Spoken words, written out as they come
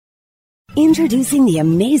Introducing the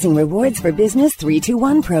Amazing Rewards for Business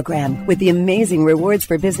 321 program. With the Amazing Rewards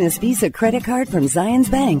for Business Visa credit card from Zions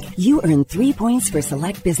Bank, you earn 3 points for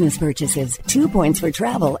select business purchases, 2 points for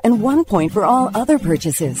travel, and 1 point for all other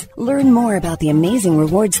purchases. Learn more about the Amazing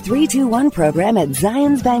Rewards 321 program at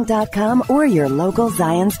zionsbank.com or your local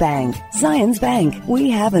Zions Bank. Zions Bank, we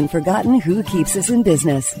haven't forgotten who keeps us in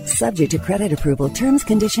business. Subject to credit approval, terms,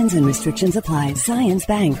 conditions, and restrictions apply. Zions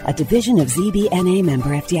Bank, a division of ZBNA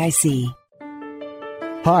member FDIC.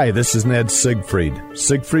 Hi, this is Ned Siegfried.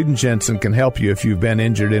 Siegfried & Jensen can help you if you've been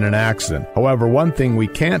injured in an accident. However, one thing we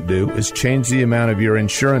can't do is change the amount of your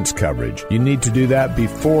insurance coverage. You need to do that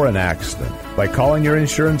before an accident. By calling your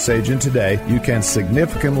insurance agent today, you can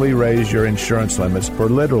significantly raise your insurance limits for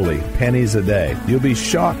literally pennies a day. You'll be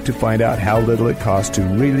shocked to find out how little it costs to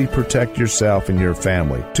really protect yourself and your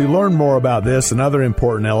family. To learn more about this and other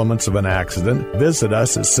important elements of an accident, visit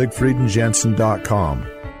us at siegfriedandjensen.com.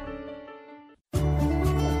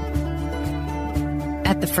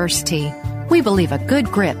 At the First Tee, we believe a good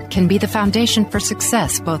grip can be the foundation for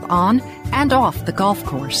success both on and off the golf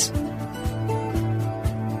course.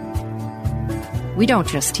 We don't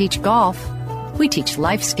just teach golf, we teach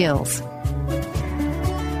life skills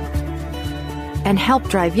and help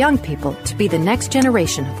drive young people to be the next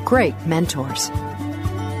generation of great mentors.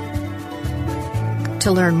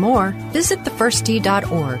 To learn more, visit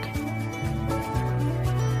thefirsttee.org.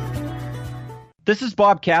 This is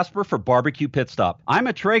Bob Casper for Barbecue Pit Stop. I'm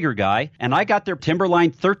a Traeger guy, and I got their Timberline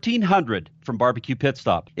 1300 from Barbecue Pit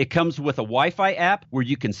Stop. It comes with a Wi-Fi app where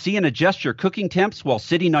you can see and adjust your cooking temps while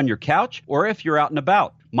sitting on your couch or if you're out and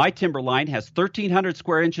about. My Timberline has 1,300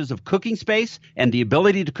 square inches of cooking space and the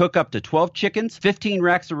ability to cook up to 12 chickens, 15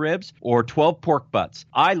 racks of ribs, or 12 pork butts.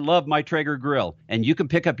 I love my Traeger grill, and you can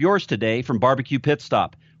pick up yours today from Barbecue Pit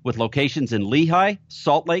Stop with locations in Lehigh,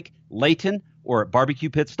 Salt Lake, Layton, or at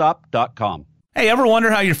barbecuepitstop.com. Hey, ever wonder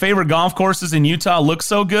how your favorite golf courses in Utah look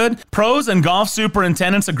so good? Pros and golf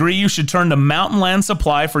superintendents agree you should turn to Mountain Land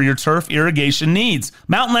Supply for your turf irrigation needs.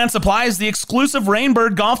 Mountain Land Supply is the exclusive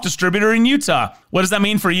Rainbird golf distributor in Utah. What does that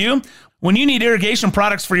mean for you? When you need irrigation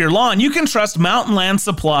products for your lawn, you can trust Mountain Land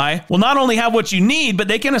Supply will not only have what you need, but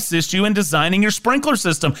they can assist you in designing your sprinkler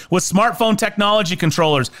system with smartphone technology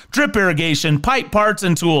controllers, drip irrigation, pipe parts,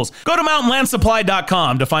 and tools. Go to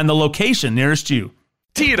mountainlandsupply.com to find the location nearest you.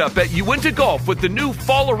 Tee it up at Uinta Golf with the new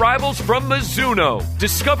fall arrivals from Mizuno.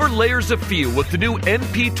 Discover layers of feel with the new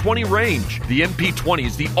MP20 range. The MP20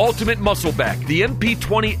 is the ultimate muscle back. The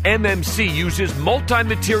MP20 MMC uses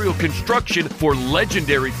multi-material construction for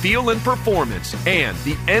legendary feel and performance. And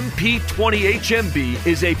the MP20 HMB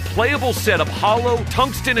is a playable set of hollow,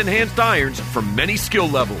 tungsten-enhanced irons for many skill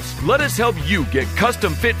levels. Let us help you get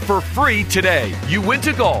custom fit for free today.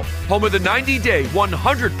 Uinta Golf, home of the 90-day,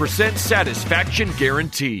 100% satisfaction guarantee. Now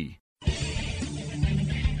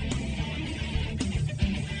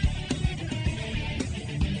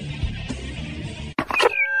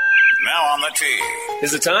on the tee.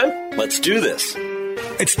 Is it time? Let's do this.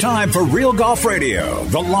 It's time for Real Golf Radio,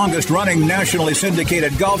 the longest-running nationally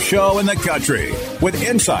syndicated golf show in the country. With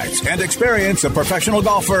insights and experience of professional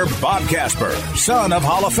golfer Bob Casper, son of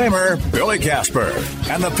Hall of Famer Billy Casper,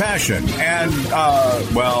 and the passion and,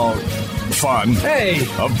 fun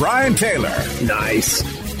of Brian Taylor. Nice.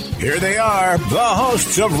 Here they are, the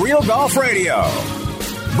hosts of Real Golf Radio,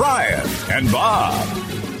 Brian and Bob.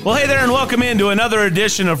 Well, hey there, and welcome into another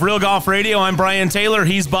edition of Real Golf Radio. I'm Brian Taylor.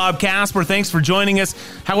 He's Bob Casper. Thanks for joining us.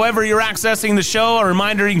 However you're accessing the show, a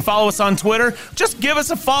reminder, you can follow us on Twitter. Just give us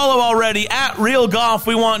a follow already, at Real Golf.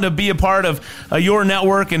 We want to be a part of your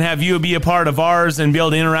network and have you be a part of ours and be able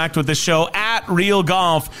to interact with the show. At Real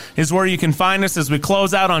Golf is where you can find us as we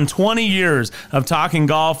close out on 20 years of talking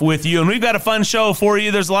golf with you. And we've got a fun show for you.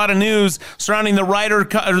 There's a lot of news surrounding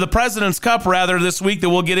the President's Cup, this week that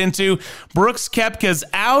we'll get into. Brooks Koepka's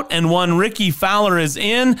out and one Ricky Fowler is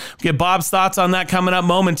in. We'll get Bob's thoughts on that coming up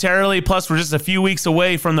momentarily. Plus, we're just a few weeks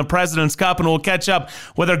away from the President's Cup, and we'll catch up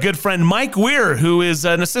with our good friend Mike Weir, who is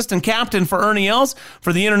an assistant captain for Ernie Els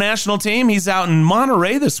for the international team. He's out in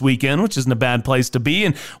Monterey this weekend, which isn't a bad place to be,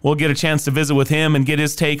 and we'll get a chance to visit with him and get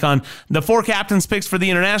his take on the four captains' picks for the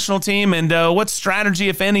international team and what strategy,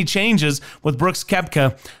 if any, changes with Brooks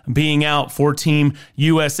Koepka being out for Team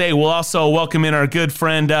USA. We'll also welcome in our good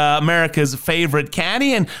friend, America's favorite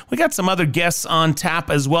caddy, and we got some other guests on tap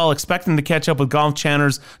as well, expecting to catch up with Golf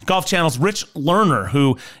Channel's Rich Lerner,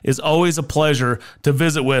 who is always a pleasure to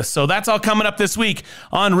visit with. So that's all coming up this week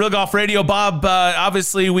on Real Golf Radio. Bob,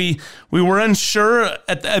 obviously we were unsure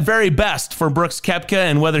at the very best for Brooks Koepka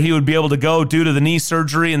and whether he would be able to go due to the knee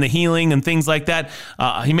surgery and the healing and things like that.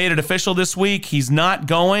 He made it official this week. He's not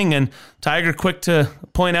going, and Tiger quick to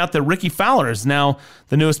point out that Ricky Fowler is now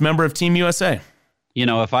the newest member of Team USA. You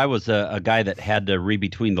know, if I was a guy that had to read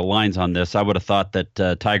between the lines on this, I would have thought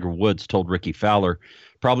that Tiger Woods told Ricky Fowler,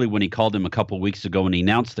 probably when he called him a couple of weeks ago when he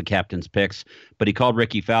announced the captain's picks, but he called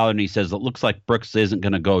Ricky Fowler and he says, it looks like Brooks isn't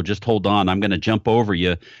going to go. Just hold on. I'm going to jump over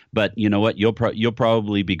you. But you know what? You'll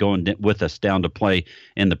probably be going with us down to play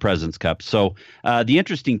in the President's Cup. So the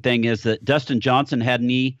interesting thing is that Dustin Johnson had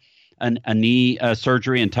a knee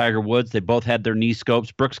surgery, and Tiger Woods, they both had their knee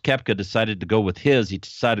scopes. Brooks Koepka decided to go with his. He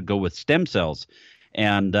decided to go with stem cells.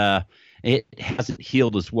 And it hasn't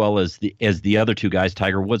healed as well as the other two guys.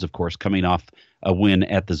 Tiger Woods, of course, coming off a win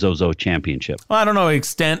at the Zozo Championship. Well, I don't know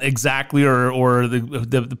extent exactly or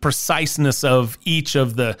the preciseness of each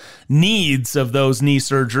of the needs of those knee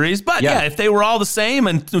surgeries. But yeah, if they were all the same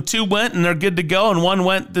and two went and they're good to go and one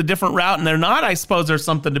went the different route and they're not, I suppose there's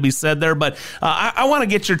something to be said there. But I want to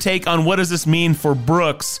get your take on what does this mean for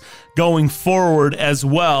Brooks going forward, as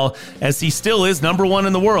well as he still is number one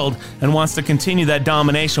in the world and wants to continue that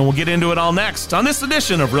domination. We'll get into it all next on this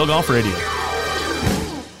edition of Real Golf Radio.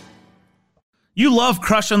 You love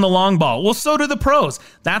crushing the long ball. Well, so do the pros.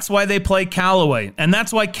 That's why they play Callaway. And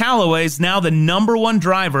that's why Callaway is now the number one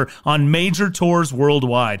driver on major tours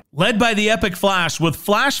worldwide. Led by the Epic Flash, with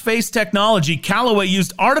Flash Face technology, Callaway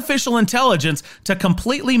used artificial intelligence to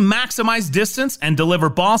completely maximize distance and deliver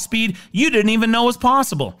ball speed you didn't even know was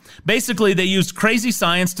possible. Basically, they used crazy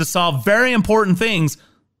science to solve very important things,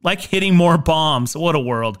 like hitting more bombs. What a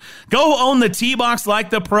world. Go own the tee box like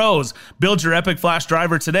the pros. Build your Epic Flash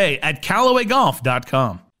driver today at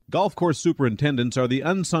CallawayGolf.com. Golf course superintendents are the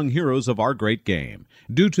unsung heroes of our great game.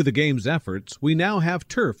 Due to the game's efforts, we now have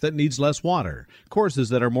turf that needs less water, courses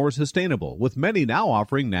that are more sustainable, with many now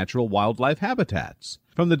offering natural wildlife habitats.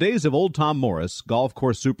 From the days of old Tom Morris, golf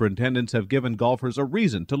course superintendents have given golfers a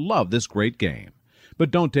reason to love this great game. But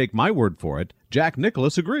don't take my word for it. Jack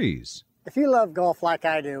Nicklaus agrees. If you love golf like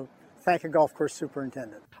I do, thank a golf course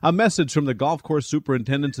superintendent. A message from the Golf Course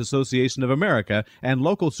Superintendents Association of America and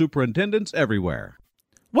local superintendents everywhere.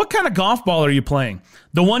 What kind of golf ball are you playing?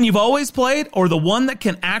 The one you've always played, or the one that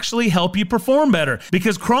can actually help you perform better?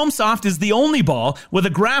 Because Chrome Soft is the only ball with a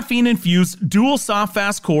graphene-infused dual soft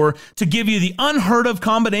fast core to give you the unheard of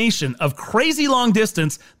combination of crazy long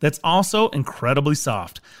distance that's also incredibly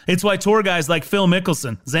soft. It's why tour guys like Phil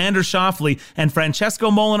Mickelson, Xander Schauffele, and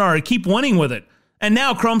Francesco Molinari keep winning with it. And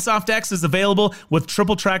now Chrome Soft X is available with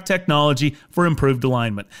triple track technology for improved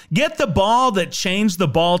alignment. Get the ball that changed the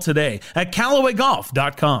ball today at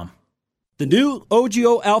CallawayGolf.com. The new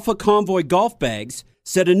OGIO Alpha Convoy golf bags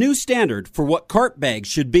set a new standard for what cart bags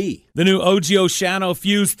should be. The new OGIO Shadow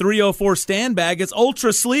Fuse 304 stand bag is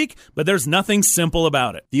ultra sleek, but there's nothing simple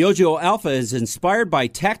about it. The OGIO Alpha is inspired by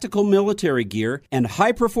tactical military gear and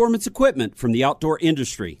high-performance equipment from the outdoor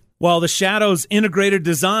industry. While the Shadow's integrated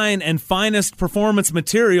design and finest performance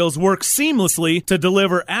materials work seamlessly to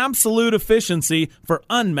deliver absolute efficiency for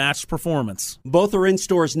unmatched performance. Both are in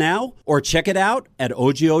stores now, or check it out at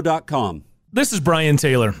OGIO.com. This is Brian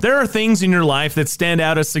Taylor. There are things in your life that stand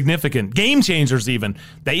out as significant, game changers even.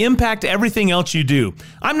 They impact everything else you do.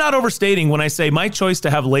 I'm not overstating when I say my choice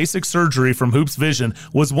to have LASIK surgery from Hoops Vision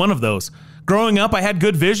was one of those. Growing up, I had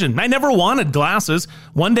good vision. I never wanted glasses.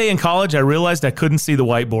 One day in college, I realized I couldn't see the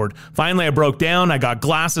whiteboard. Finally, I broke down. I got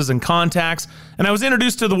glasses and contacts, and I was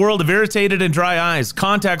introduced to the world of irritated and dry eyes,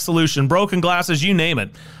 contact solution, broken glasses, you name it.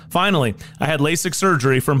 Finally, I had LASIK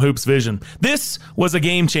surgery from Hoops Vision. This was a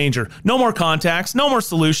game changer. No more contacts, no more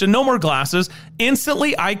solution, no more glasses.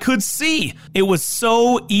 Instantly, I could see. It was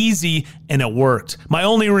so easy, and it worked. My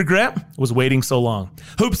only regret was waiting so long.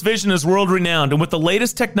 Hoops Vision is world-renowned, and with the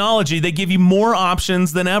latest technology, they give you more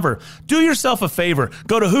options than ever. Do yourself a favor.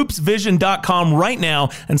 Go to hoopsvision.com right now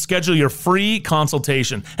and schedule your free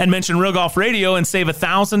consultation. And mention Real Golf Radio and save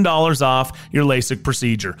 $1,000 off your LASIK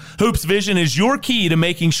procedure. Hoops Vision is your key to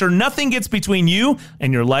making sure nothing gets between you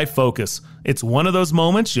and your life focus. It's one of those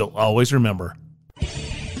moments you'll always remember.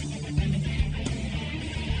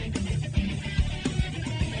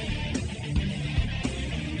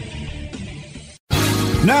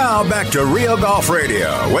 Now back to Real Golf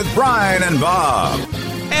Radio with Brian and Bob.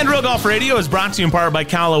 And Real Golf Radio is brought to you in part by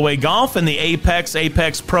Callaway Golf and the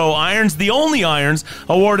Apex Pro irons, the only irons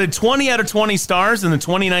awarded 20 out of 20 stars in the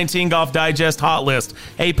 2019 Golf Digest Hot List.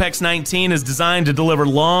 Apex 19 is designed to deliver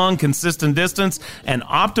long, consistent distance and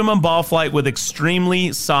optimum ball flight with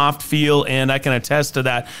extremely soft feel, and I can attest to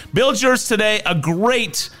that. Build yours today, a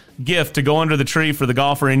great gift to go under the tree for the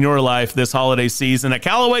golfer in your life this holiday season at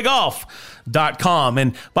CallawayGolf.com.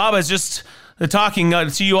 And Bob is just talking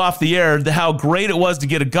to you off the air, how great it was to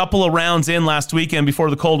get a couple of rounds in last weekend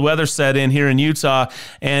before the cold weather set in here in Utah,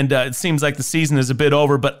 and it seems like the season is a bit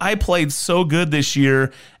over, but I played so good this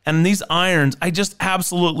year, and these irons, I just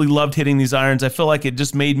absolutely loved hitting these irons. I feel like it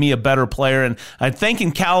just made me a better player, and I'm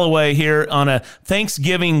thanking Callaway here on a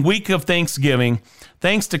week of Thanksgiving.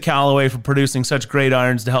 Thanks to Callaway for producing such great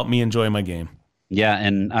irons to help me enjoy my game. Yeah,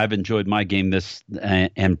 and I've enjoyed my game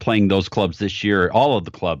and playing those clubs this year. All of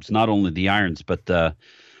the clubs, not only the irons, but the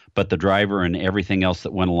driver and everything else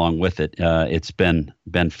that went along with it. It's been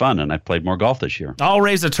fun, and I've played more golf this year. I'll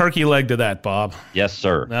raise a turkey leg to that, Bob. Yes,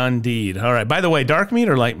 sir. Indeed. All right. By the way, dark meat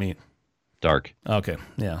or light meat? Dark. Okay.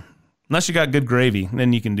 Yeah. Unless you got good gravy,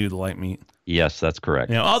 then you can do the light meat. Yes, that's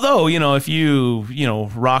correct. Although, if you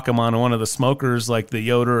rock them on one of the smokers like the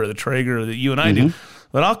Yoder or the Traeger that you and I do,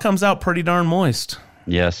 it all comes out pretty darn moist.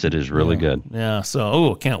 Yes, it is really good. Yeah,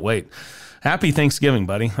 so, can't wait. Happy Thanksgiving,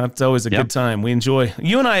 buddy. That's always a good time. We enjoy.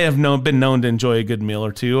 You and I have been known to enjoy a good meal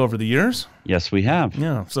or two over the years. Yes, we have.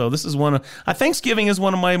 Yeah, so this is one of Thanksgiving is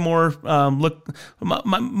one of my more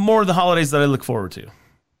more of the holidays that I look forward to.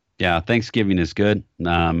 Yeah, Thanksgiving is good.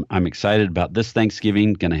 I'm excited about this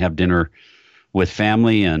Thanksgiving. Going to have dinner with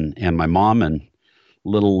family and my mom, and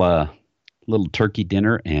little turkey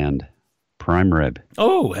dinner and prime rib.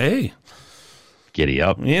 Oh, hey. Giddy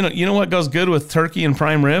up. You know what goes good with turkey and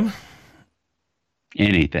prime rib?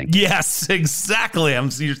 Anything. Yes, exactly.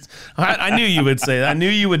 I knew you would say that. I knew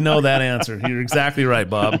you would know that answer. You're exactly right,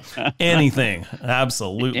 Bob. Anything.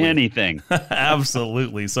 Absolutely. Anything.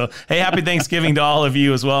 Absolutely. So, hey, happy Thanksgiving to all of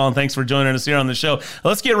you as well, and thanks for joining us here on the show.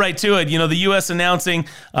 Let's get right to it. The U.S. announcing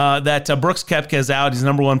that Brooks Koepka is out. He's the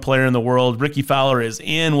number one player in the world. Ricky Fowler is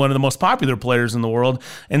in, one of the most popular players in the world.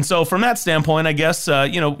 And so from that standpoint, I guess,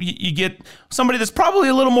 you get somebody that's probably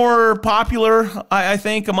a little more popular, I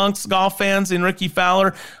think, amongst golf fans in Ricky Fowler.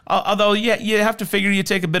 Although, you have to figure you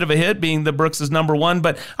take a bit of a hit being that Brooks is number one.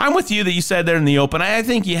 But I'm with you that you said there in the Open. I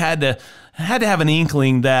think you had to have an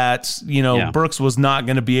inkling that, Brooks was not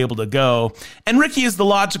going to be able to go. And Ricky is the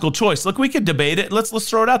logical choice. Look, we could debate it. Let's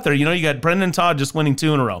throw it out there. You got Brendan Todd just winning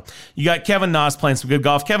 2 in a row. You got Kevin Na playing some good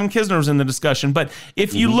golf. Kevin Kisner was in the discussion. But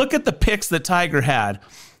if you look at the picks that Tiger had,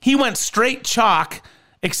 he went straight chalk,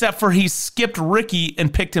 except for he skipped Ricky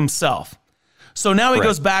and picked himself. So now he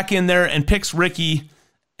goes back in there and picks Ricky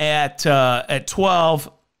at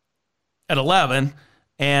 12, at 11,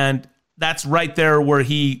 and that's right there where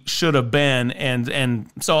he should have been. And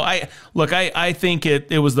so I think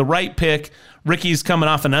it was the right pick. Ricky's coming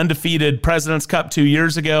off an undefeated President's Cup 2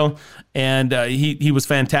 years ago, and he was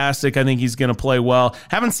fantastic. I think he's going to play well.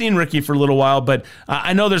 Haven't seen Ricky for a little while, but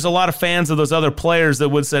I know there's a lot of fans of those other players that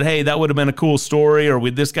would say, hey, that would have been a cool story, or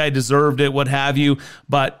this guy deserved it, what have you.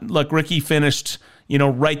 But look, Ricky finished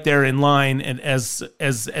right there in line, and as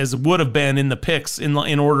would have been in the picks, in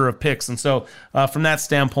order of picks. And so from that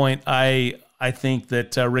standpoint, I think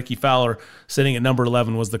that Ricky Fowler sitting at number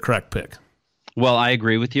 11 was the correct pick. Well, I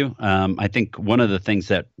agree with you. I think one of the things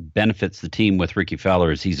that benefits the team with Ricky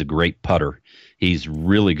Fowler is he's a great putter. He's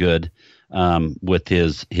really good with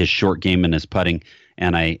his short game and his putting,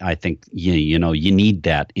 and I think you need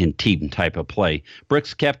that in team type of play.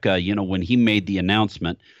 Brooks Koepka, when he made the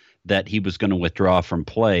announcement that he was going to withdraw from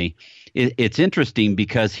play, it's interesting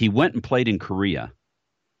because he went and played in Korea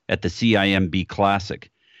at the CIMB Classic,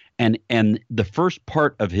 and the first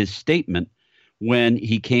part of his statement, when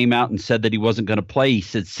he came out and said that he wasn't going to play, he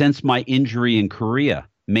said, since my injury in Korea,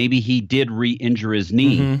 maybe he did re-injure his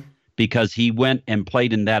knee because he went and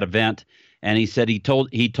played in that event. And he said he told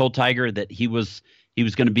Tiger that he was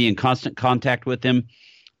going to be in constant contact with him,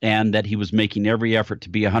 and that he was making every effort to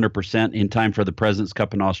be 100% in time for the President's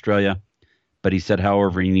Cup in Australia. But he said,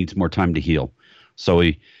 however, he needs more time to heal. So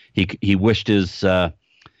he wished his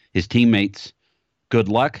teammates good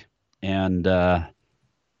luck, and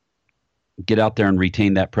get out there and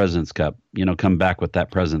retain that President's Cup, come back with that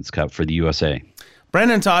President's Cup for the USA.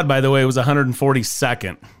 Brendan Todd, by the way, was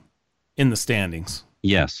 142nd in the standings.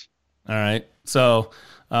 Yes. All right. So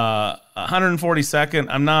 142nd,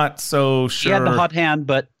 I'm not so sure. He had the hot hand,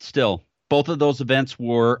 but still, both of those events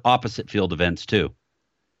were opposite field events too.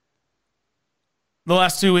 The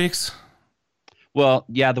last 2 weeks? Well,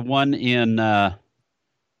 yeah, the one in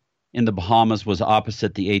in the Bahamas was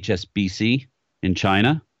opposite the HSBC in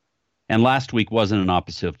China. And last week wasn't an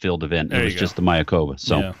opposite field event. It was just the Mayakoba.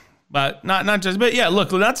 So. Yeah. But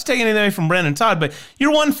look, not to take anything away from Brendan Todd, but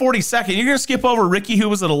you're 142nd. You're going to skip over Ricky, who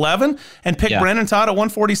was at 11, and pick Brendan Todd at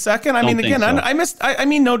 142nd? I mean, again, so. I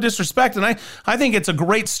mean no disrespect, and I think it's a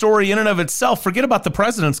great story in and of itself. Forget about the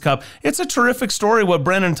President's Cup. It's a terrific story what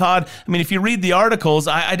Brendan Todd, I mean, if you read the articles,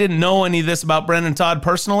 I didn't know any of this about Brendan Todd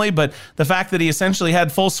personally, but the fact that he essentially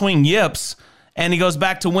had full swing yips, and he goes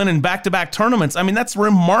back to winning back-to-back tournaments. I mean, that's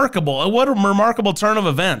remarkable. What a remarkable turn of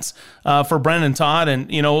events for Brendan Todd. And,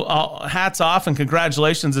 hats off and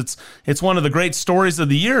congratulations. It's one of the great stories of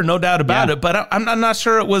the year, no doubt about it. But I'm not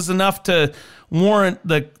sure it was enough to warrant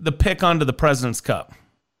the pick onto the President's Cup.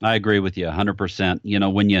 I agree with you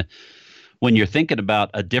 100%. When you're thinking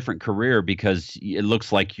about a different career, because it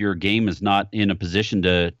looks like your game is not in a position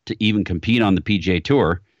to even compete on the PGA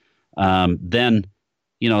Tour, then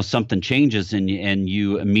something changes and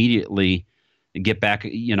you immediately get back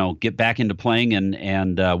into playing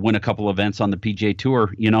and win a couple events on the PGA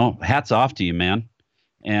Tour. Hats off to you, man,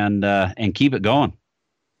 and keep it going.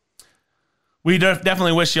 We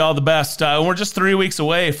definitely wish you all the best. We're just 3 weeks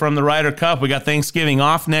away from the Ryder Cup. We got Thanksgiving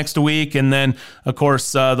off next week, and then, of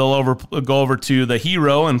course, they'll go over to the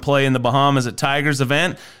Hero and play in the Bahamas at Tiger's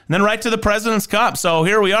event, and then right to the President's Cup. So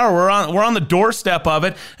here we are. We're on the doorstep of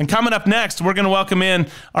it. And coming up next, we're going to welcome in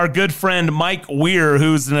our good friend Mike Weir,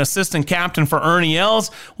 who's an assistant captain for Ernie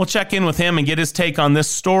Els. We'll check in with him and get his take on this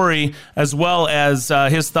story, as well as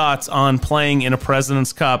his thoughts on playing in a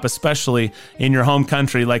President's Cup, especially in your home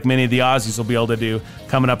country, like many of the Aussies will be able to do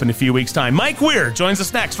coming up in a few weeks' time. Mike Weir joins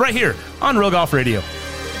us next right here on Real Golf Radio.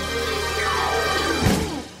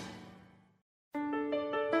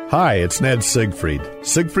 Hi, it's Ned Siegfried.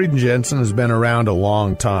 Siegfried & Jensen has been around a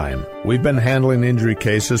long time. We've been handling injury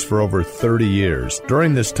cases for over 30 years.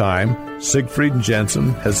 During this time, Siegfried & Jensen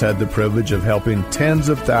has had the privilege of helping tens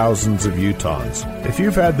of thousands of Utahns. If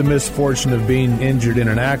you've had the misfortune of being injured in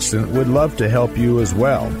an accident, we'd love to help you as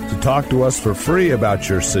well. To talk to us for free about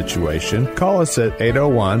your situation, call us at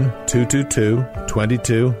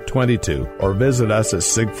 801-222-2222 or visit us at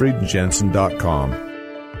siegfriedandjensen.com.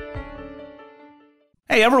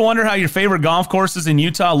 Hey, ever wonder how your favorite golf courses in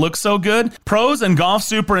Utah look so good? Pros and golf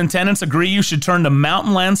superintendents agree you should turn to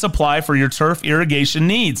Mountain Land Supply for your turf irrigation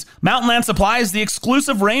needs. Mountain Land Supply is the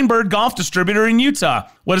exclusive Rainbird golf distributor in Utah.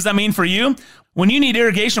 What does that mean for you? When you need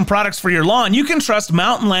irrigation products for your lawn, you can trust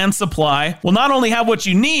Mountain Land Supply will not only have what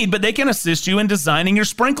you need, but they can assist you in designing your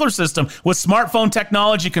sprinkler system with smartphone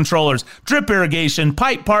technology controllers, drip irrigation,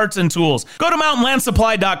 pipe parts, and tools. Go to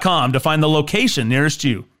mountainlandsupply.com to find the location nearest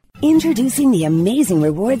you. Introducing the Amazing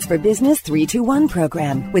Rewards for Business 321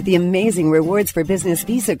 program. With the Amazing Rewards for Business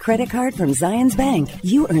Visa credit card from Zions Bank,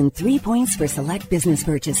 you earn 3 points for select business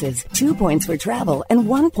purchases, 2 points for travel, and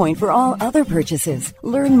 1 point for all other purchases.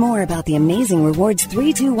 Learn more about the Amazing Rewards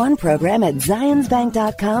 321 program at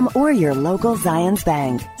zionsbank.com or your local Zions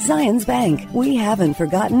Bank. Zions Bank, we haven't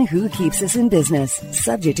forgotten who keeps us in business.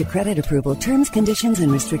 Subject to credit approval, terms, conditions,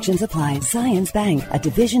 and restrictions apply. Zions Bank, a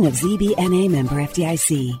division of ZBNA member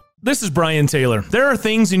FDIC. This is Brian Taylor. There are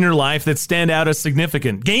things in your life that stand out as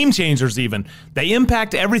significant, game changers even. They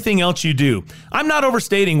impact everything else you do. I'm not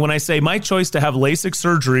overstating when I say my choice to have LASIK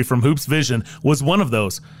surgery from Hoops Vision was one of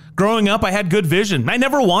those. Growing up, I had good vision. I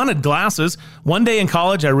never wanted glasses. One day in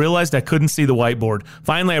college, I realized I couldn't see the whiteboard.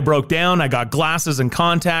 Finally, I broke down. I got glasses and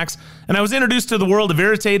contacts, and I was introduced to the world of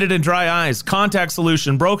irritated and dry eyes, contact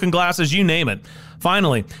solution, broken glasses, you name it.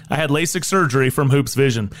 Finally, I had LASIK surgery from Hoops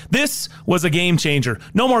Vision. This was a game changer.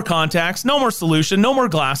 No more contacts, no more solution, no more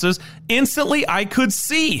glasses. Instantly, I could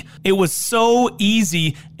see. It was so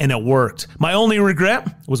easy and it worked. My only regret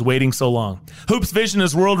was waiting so long. Hoops Vision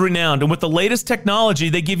is world-renowned, and with the latest technology,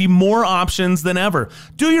 they give you more options than ever.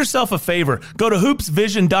 Do yourself a favor. Go to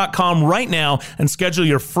hoopsvision.com right now and schedule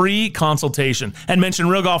your free consultation. And mention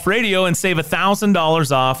Real Golf Radio and save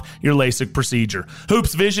 $1,000 off your LASIK procedure.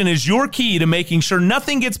 Hoops Vision is your key to making sure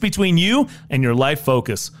nothing gets between you and your life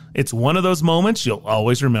focus. It's one of those moments you'll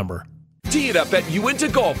always remember. Tee it up at Uinta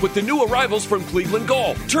Golf with the new arrivals from Cleveland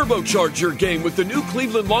Golf. Turbocharge your game with the new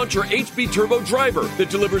Cleveland Launcher HB Turbo Driver that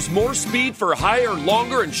delivers more speed for higher,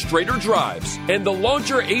 longer, and straighter drives. And the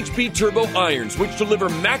Launcher HB Turbo Irons, which deliver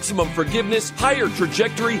maximum forgiveness, higher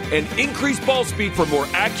trajectory, and increased ball speed for more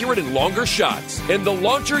accurate and longer shots. And the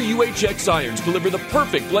Launcher UHX Irons deliver the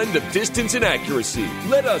perfect blend of distance and accuracy.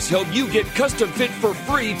 Let us help you get custom fit for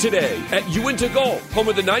free today at Uinta Golf, home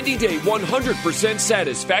of the 90-day 100%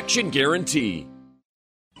 satisfaction guarantee.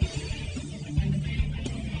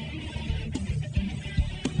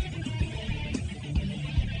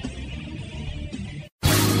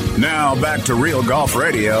 Now back to Real Golf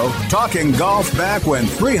Radio, talking golf back when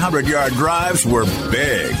 300-yard drives were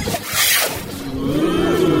big.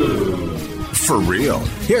 For real,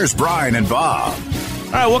 here's Brian and Bob.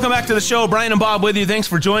 All right, welcome back to the show. Brian and Bob with you. Thanks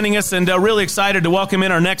for joining us, and really excited to welcome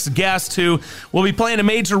in our next guest who will be playing a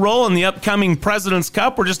major role in the upcoming President's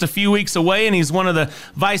Cup. We're just a few weeks away, and he's one of the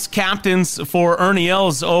vice captains for Ernie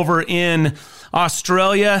Els over in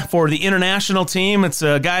Australia for the international team. It's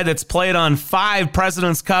a guy that's played on 5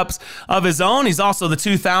 President's Cups of his own. He's also the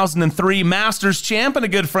 2003 Masters champ and a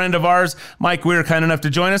good friend of ours. Mike Weir, kind enough to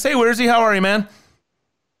join us. Hey, Weirzy, how are you, man?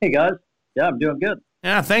 Hey, guys. Yeah, I'm doing good.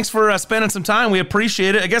 Yeah, thanks for spending some time. We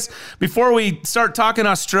appreciate it. I guess before we start talking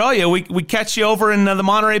Australia, we catch you over in the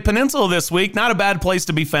Monterey Peninsula this week. Not a bad place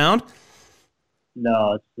to be found.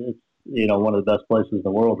 No, it's one of the best places in the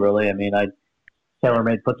world, really. I mean,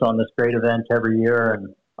 TaylorMade puts on this great event every year,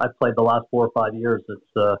 and I've played the last 4 or 5 years.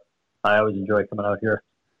 I always enjoy coming out here.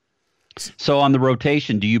 So on the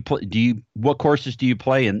rotation, what courses do you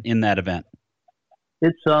play in that event?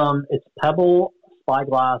 It's Pebble,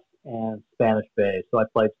 Spyglass, and Spanish Bay. So I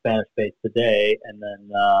played Spanish Bay today, and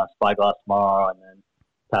then Spyglass tomorrow, and then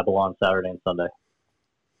Pebble on Saturday and Sunday.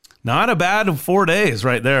 Not a bad 4 days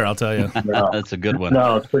right there, I'll tell you. No. That's a good one.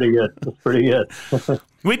 No, it's pretty good. It's pretty good.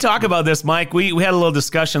 We talk about this, Mike. We had a little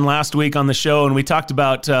discussion last week on the show, and we talked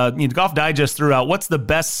about Golf Digest threw out what's the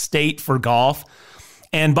best state for golf.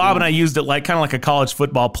 And Bob and I used it kind of like a college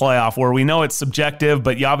football playoff, where we know it's subjective,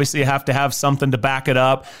 but you obviously have to have something to back it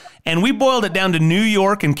up. And we boiled it down to New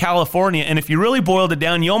York and California. And if you really boiled it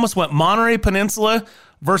down, you almost went Monterey Peninsula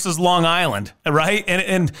versus Long Island, right?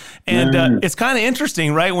 And it's kind of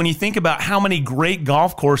interesting, right, when you think about how many great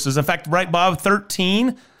golf courses. In fact, right, Bob,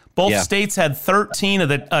 13. Both states had 13 of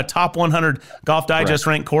the top 100 Golf Digest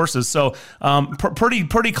ranked courses. So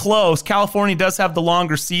pretty close. California does have the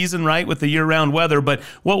longer season, right, with the year-round weather. But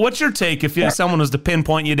what's your take if someone was to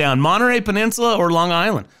pinpoint you down, Monterey Peninsula or Long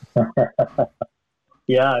Island?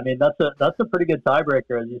 Yeah, I mean, that's a pretty good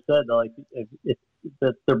tiebreaker, as you said. Like, if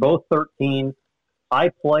they're both 13. I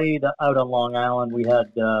played out on Long Island. We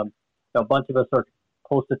had a bunch of us are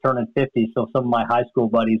close to turning 50, so some of my high school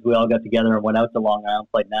buddies, we all got together and went out to Long Island,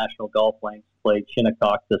 played National Golf Links, played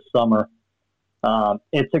Shinnecock this summer.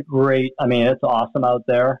 It's it's awesome out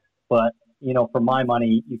there, but, for my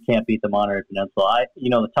money, you can't beat the Monterey Peninsula.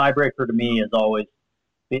 The tiebreaker to me is always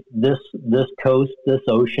this coast, this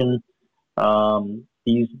ocean,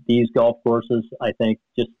 these golf courses. I think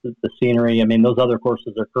just the scenery. I mean, those other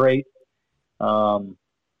courses are great.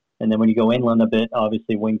 And then when you go inland a bit,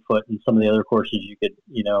 obviously Wingfoot and some of the other courses you could,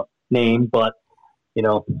 name. But,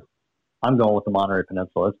 I'm going with the Monterey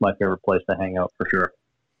Peninsula. It's my favorite place to hang out for sure.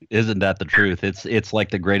 Isn't that the truth? It's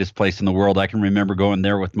like the greatest place in the world. I can remember going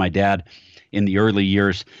there with my dad in the early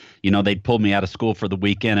years. They'd pull me out of school for the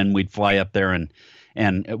weekend, and we'd fly up there and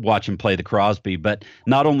watch him play the Crosby. But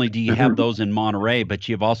not only do you have those in Monterey, but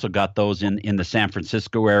you've also got those in the San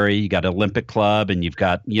Francisco area. You got Olympic Club, and you've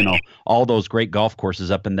got, all those great golf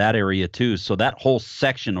courses up in that area too. So that whole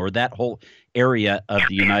section, or that whole area of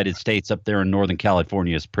the United States up there in Northern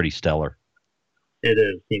California, is pretty stellar. It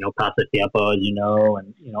is, Pasatiempo, as you know,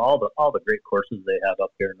 and, all the great courses they have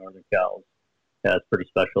up here in Northern Cal. Yeah, it's pretty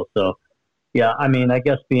special. So, yeah, I mean, I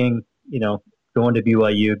guess being, going to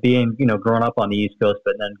BYU, being, growing up on the East Coast,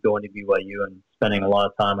 but then going to BYU and spending a lot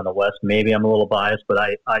of time in the West, maybe I'm a little biased, but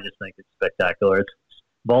I just think it's spectacular. It's,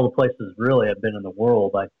 of all the places really I've been in the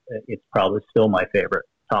world, it's probably still my favorite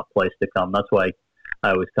top place to come. That's why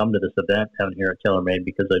I always come to this event down here at TaylorMade,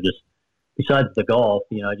 because I just, besides the golf,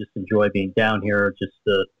 I just enjoy being down here, just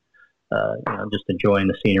enjoying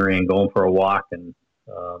the scenery and going for a walk, and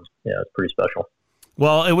it's pretty special.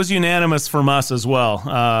 Well, it was unanimous from us as well.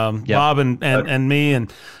 Bob and me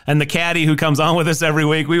and the Caddie who comes on with us every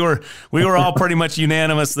week. We were all pretty much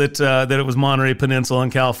unanimous that it was Monterey Peninsula in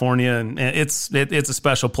California, and it's a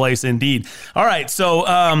special place indeed. All right, so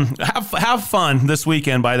have fun this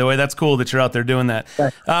weekend. By the way, that's cool that you're out there doing that.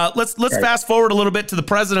 Let's fast forward a little bit to the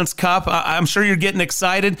President's Cup. I'm sure you're getting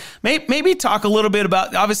excited. Maybe talk a little bit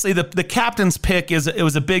about, obviously the captain's pick it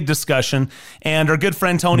was a big discussion, and our good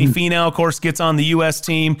friend Tony Finau, of course, gets on the U.S.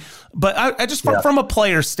 team. But I just from a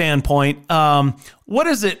player standpoint, what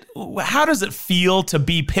is it? How does it feel to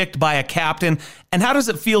be picked by a captain, and how does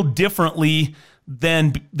it feel differently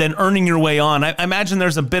than earning your way on? I imagine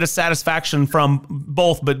there's a bit of satisfaction from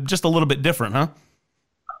both, but just a little bit different, huh?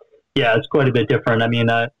 Yeah, it's quite a bit different. I mean,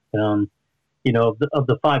 of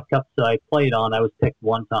the 5 cups that I played on, I was picked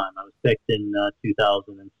one time. I was picked in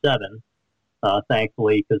 2007,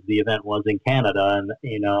 thankfully, because the event was in Canada, and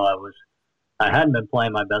I hadn't been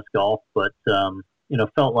playing my best golf, but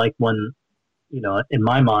felt like when in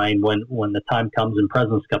my mind, when the time comes in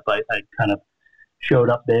President's Cup, I kind of showed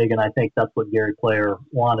up big, and I think that's what Gary Player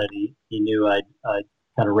wanted. He knew I'd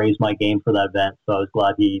kind of raise my game for that event, so I was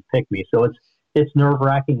glad he picked me. So it's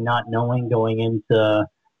nerve-wracking not knowing going into,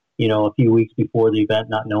 a few weeks before the event,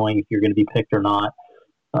 not knowing if you're going to be picked or not.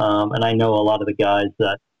 And I know a lot of the guys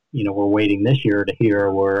that, were waiting this year to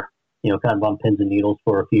hear were, kind of on pins and needles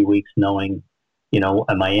for a few weeks, knowing,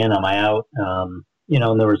 am I in, am I out? And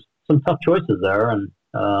there was some tough choices there. And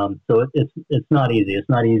so it's not easy. It's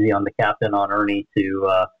not easy on the captain, on Ernie,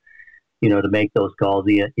 to make those calls.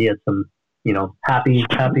 He had some, happy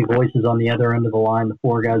voices on the other end of the line, the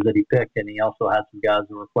 4 guys that he picked. And he also had some guys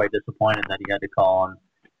who were quite disappointed that he had to call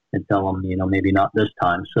and tell them, maybe not this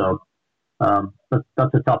time. So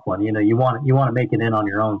that's a tough one. You want to make it in on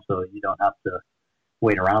your own, so you don't have to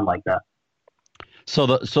wait around like that. So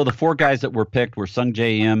the 4 guys that were picked were Sung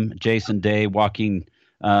J M, Jason Day, Joaquin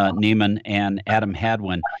Neiman, and Adam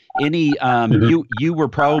Hadwin. Any you were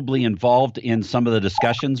probably involved in some of the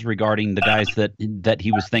discussions regarding the guys that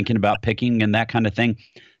he was thinking about picking and that kind of thing.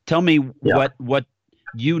 Tell me what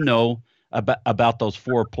you know about those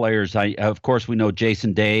 4 players. Of course we know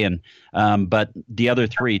Jason Day, and but the other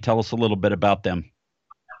 3, tell us a little bit about them.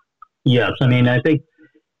 Yes, I mean, I think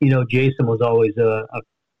Jason was always a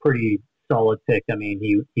pretty solid pick. I mean,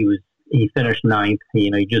 he finished 9th.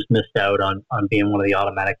 He just missed out on being one of the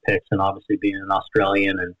automatic picks, and obviously being an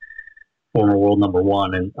Australian and former world number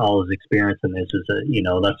 1, and all his experience in this is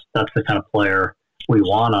that's the kind of player we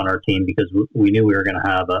want on our team, because we knew we were going to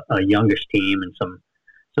have a youngish team and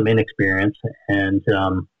some inexperience, and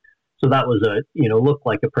so that was looked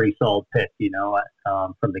like a pretty solid pick,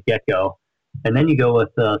 from the get-go. And then you go with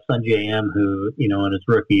Sun J.M., who, in his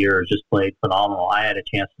rookie year has just played phenomenal. I had a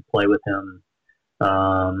chance to play with him,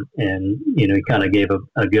 and, he kind of gave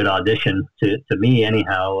a good audition to me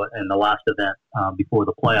anyhow in the last event before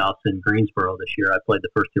the playoffs in Greensboro this year. I played the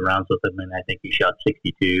first 2 rounds with him, and I think he shot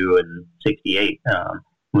 62 and 68,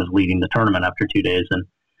 was leading the tournament after 2 days. And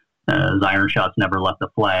his iron shots never left the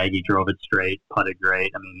flag. He drove it straight, putted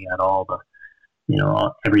great. I mean, he had all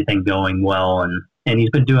the, everything going well, and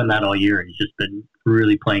he's been doing that all year. He's just been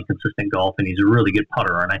really playing consistent golf, and he's a really good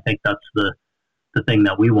putter. And I think that's the thing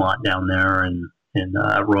that we want down there in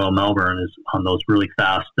Royal Melbourne, is on those really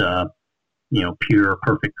fast, pure,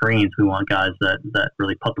 perfect greens. We want guys that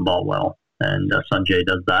really putt the ball well, and Sanjay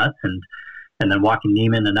does that. And then Joaquin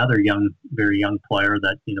Neiman, another very young player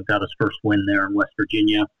that got his first win there in West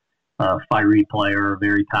Virginia. Fiery player,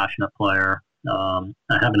 very passionate player.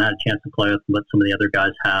 I haven't had a chance to play with him, but some of the other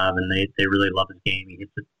guys have, and they really love his game. He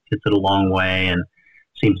hits it a long way, and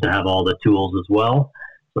seems to have all the tools as well.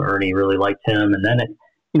 So Ernie really liked him. And then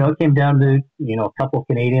it came down to a couple of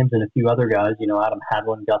Canadians and a few other guys. Adam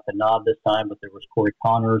Hadwin got the nod this time, but there was Corey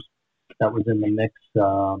Connors that was in the mix.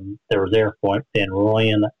 There was Eric Van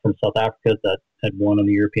Rooyen from South Africa that had won on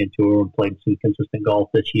the European Tour and played some consistent golf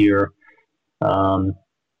this year.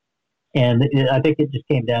 And I think it just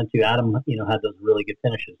came down to Adam, had those really good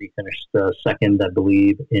finishes. He finished second, I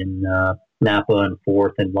believe, in Napa, and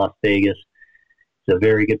 4th in Las Vegas. He's a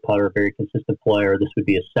very good putter, very consistent player. This would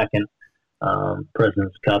be his second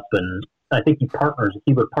President's Cup, and I think he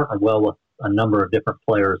would partner well with a number of different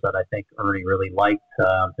players that I think Ernie really liked,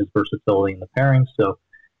 his versatility in the pairing. So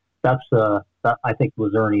that I think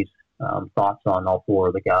was Ernie's thoughts on all 4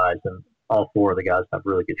 of the guys, and all 4 of the guys have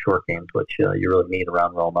really good short games, which you really need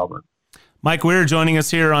around Royal Melbourne. Mike Weir joining us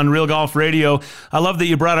here on Real Golf Radio. I love that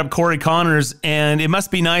you brought up Corey Connors, and it must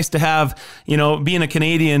be nice to have, being a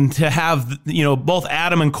Canadian, to have, both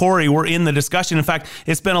Adam and Corey were in the discussion. In fact,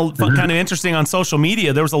 it's been kind of interesting on social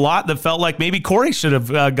media. There was a lot that felt like maybe Corey should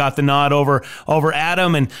have got the nod over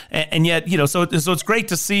Adam, and yet, so it's great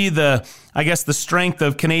to see the strength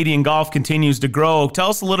of Canadian golf continues to grow. Tell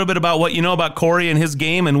us a little bit about what you know about Corey and his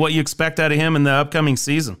game, and what you expect out of him in the upcoming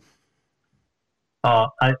season.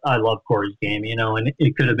 I love Corey's game, and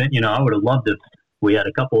it could have been, I would have loved if we had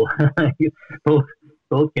a couple,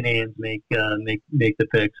 both Canadians make the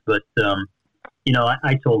picks. But,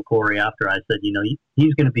 I told Corey after, I said,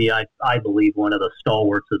 he's going to be, I believe, one of the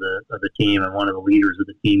stalwarts of the team, and one of the leaders of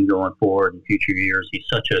the team going forward in future years. He's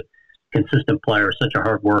such a consistent player, such a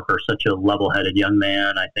hard worker, such a level-headed young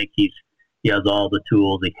man. I think he has all the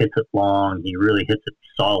tools. He hits it long. He really hits it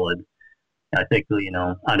solid. I think,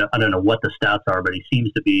 I don't know what the stats are, but he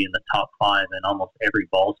seems to be in the top 5 in almost every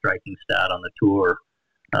ball striking stat on the tour,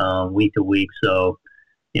 week to week. So,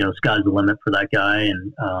 sky's the limit for that guy.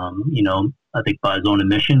 And, I think by his own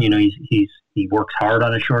admission, he works hard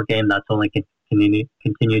on his short game. That's only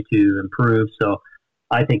continue to improve. So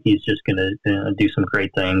I think he's just going to do some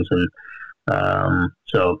great things. And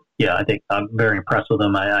So yeah, I think I'm very impressed with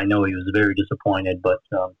him. I know he was very disappointed, but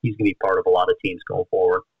he's going to be part of a lot of teams going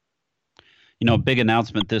forward. Big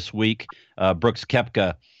announcement this week. Brooks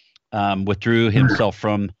Koepka withdrew himself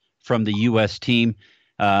from the U.S. team.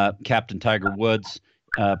 Captain Tiger Woods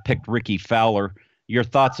picked Ricky Fowler. Your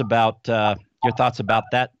thoughts about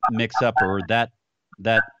that mix-up or that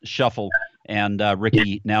shuffle, and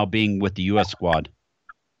Ricky now being with the U.S. squad?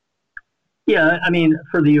 Yeah, I mean,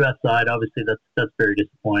 for the U.S. side, obviously that's very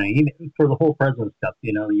disappointing. Even for the whole President's Cup,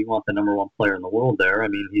 you want the number one player in the world there. I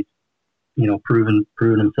mean, he's proven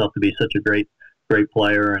himself to be such a great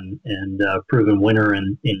player and proven winner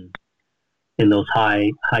in those high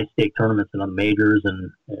stake tournaments and on the majors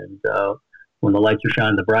and when the lights are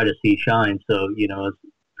shining the brightest, he shines. So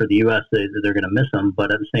for the U.S. they're going to miss him,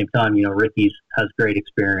 but at the same time, Ricky has great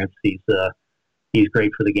experience. He's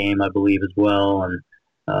great for the game, I believe, as well, and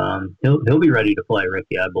he'll be ready to play,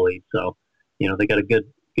 Ricky, I believe. So they got a good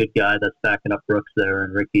guy that's backing up Brooks there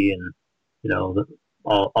and Ricky, and all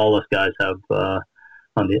those guys have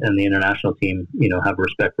on the international team have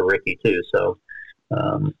respect for Ricky too. So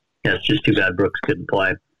it's just too bad Brooks couldn't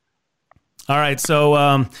play. All right,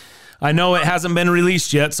 so I know it hasn't been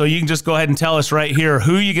released yet, so you can just go ahead and tell us right here,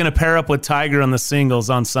 who are you going to pair up with Tiger on the singles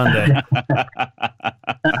on Sunday?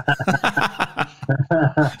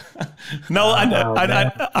 No,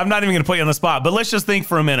 I'm not even going to put you on the spot, but let's just think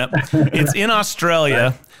for a minute. It's in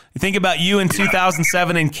Australia. You think about you in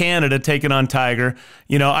 2007 in Canada taking on Tiger.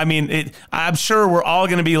 I'm sure we're all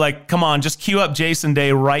going to be like, come on, just cue up Jason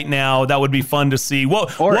Day right now. That would be fun to see.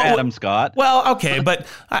 Adam Scott. Well, okay, but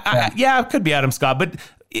it could be Adam Scott, but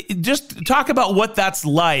just talk about what that's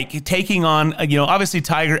like taking on, obviously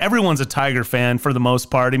Tiger. Everyone's a Tiger fan for the most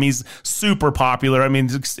part. I mean, he's super popular. I mean,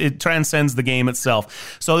 it transcends the game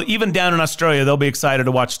itself. So even down in Australia, they'll be excited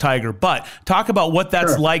to watch Tiger. But talk about what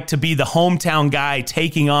that's like to be the hometown guy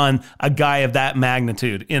taking on a guy of that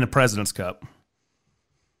magnitude in a President's Cup.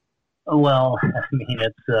 Well, I mean,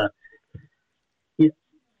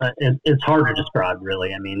 it's hard to describe,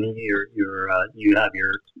 really. I mean, you have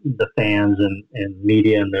the fans and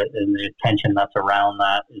media and the attention that's around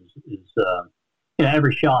that is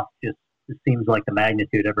every shot just it seems like the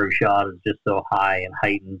magnitude of every shot is just so high and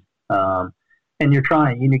heightened. And you're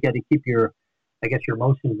trying, you got to keep your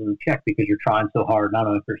emotions in check because you're trying so hard, not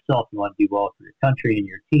only for yourself, you want to do well for your country and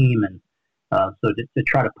your team. And so to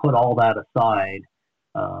try to put all that aside,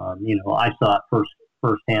 I saw it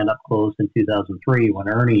firsthand up close in 2003 when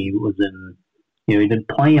Ernie was in, he didn't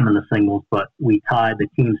play him in the singles, but the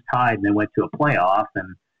teams tied and they went to a playoff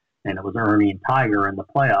and it was Ernie and Tiger in the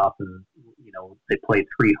playoff and, they played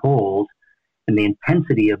 3 holes and the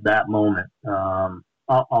intensity of that moment,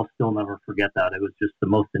 I'll still never forget that. It was just the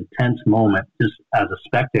most intense moment just as a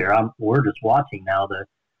spectator. We're just watching now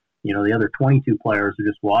the other 22 players are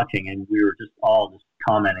just watching and we were just all just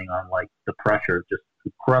commenting on like the pressure, just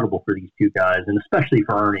incredible for these two guys, and especially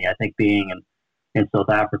for Ernie, I think being in South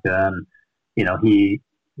Africa, and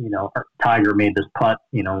Tiger made this putt,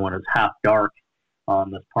 when it was half dark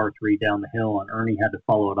on this par 3 down the hill, and Ernie had to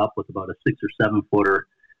follow it up with about a 6 or 7 footer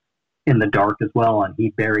in the dark as well, and he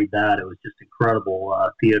buried that. It was just incredible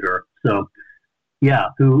theater. So yeah,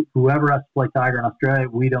 whoever has to play Tiger in Australia,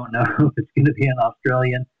 we don't know if it's going to be an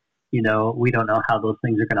Australian. We don't know how those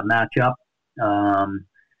things are going to match up,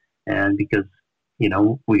 and because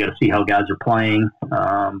we got to see how guys are playing.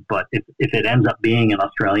 But if it ends up being an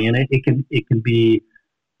Australian, it can be,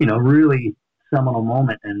 really seminal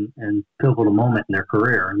moment and pivotal moment in their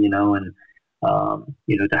career, and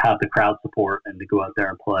to have the crowd support and to go out there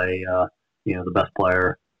and play, the best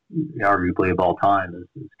player, arguably of all time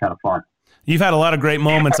is kind of fun. You've had a lot of great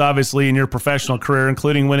moments, obviously, in your professional career,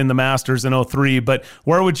 including winning the Masters in 2003. But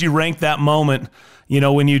where would you rank that moment,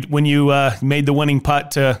 when you made the winning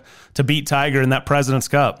putt to beat Tiger in that President's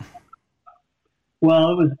Cup?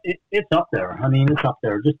 Well, it's up there. I mean, it's up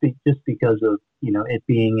there just because of it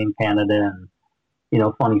being in Canada, and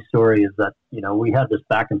funny story is that we had this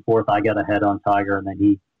back and forth. I got ahead on Tiger, and then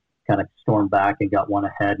he kind of stormed back and got one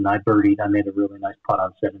ahead, and I birdied. I made a really nice putt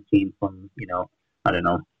on 17 from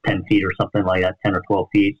 10 feet or something like that, 10 or 12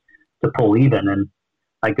 feet to pull even. And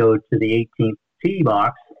I go to the 18th tee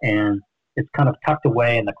box and it's kind of tucked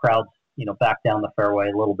away and the crowd's, back down the fairway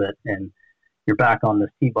a little bit. And you're back on this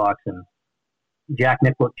tee box and Jack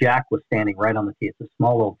was standing right on the tee. It's a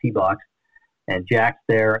small little tee box and Jack's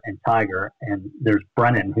there and Tiger. And there's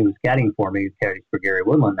Brennan who's caddying for me, who caddies for Gary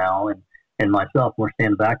Woodland now. And myself, we're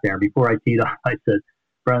standing back there. And before I teed off, I said,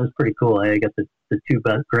 Brennan, it's pretty cool. Hey, I got the 2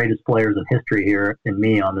 best, greatest players in history here and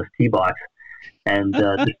me on this tee box, and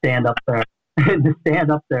to stand up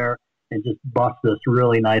there and just bust this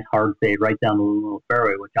really nice hard fade right down the little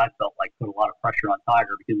fairway, which I felt like put a lot of pressure on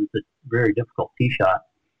Tiger because it's a very difficult tee shot.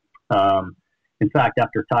 In fact,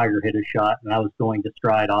 after Tiger hit his shot and I was going to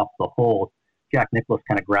stride off the hole, Jack Nicklaus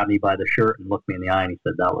kind of grabbed me by the shirt and looked me in the eye and he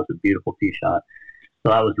said, "That was a beautiful tee shot."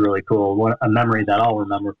 So that was really cool. A memory that I'll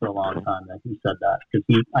remember for a long time that he said that,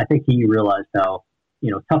 because I think he realized how,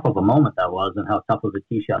 tough of a moment that was and how tough of a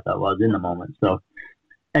tee shot that was in the moment. So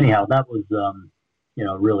anyhow, that was,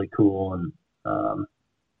 really cool. And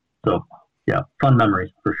so, yeah, fun memories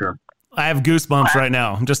for sure. I have goosebumps right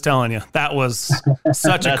now. I'm just telling you. That was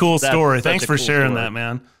such a cool story. Thanks for sharing that,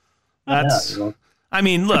 man. I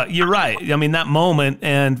mean, look, you're right. I mean, that moment,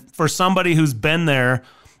 and for somebody who's been there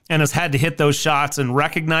and has had to hit those shots and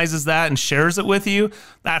recognizes that and shares it with you,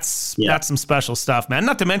 that's some special stuff, man.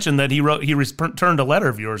 Not to mention that he returned a letter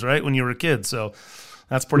of yours, right, when you were a kid. So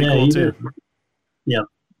that's pretty cool too. Yeah,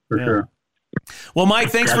 for sure. Well, Mike,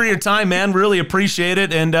 thanks for your time, man. Really appreciate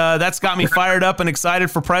it. And that's got me fired up and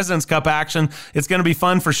excited for President's Cup action. It's going to be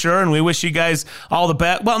fun for sure. And we wish you guys all the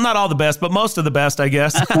best. Well, not all the best, but most of the best, I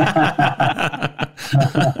guess.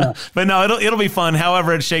 But no, it'll be fun.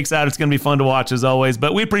 However it shakes out, it's going to be fun to watch as always.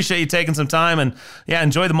 But we appreciate you taking some time and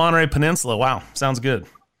enjoy the Monterey Peninsula. Wow. Sounds good.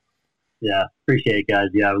 Yeah. Appreciate it, guys.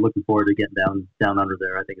 Yeah. I'm looking forward to getting down under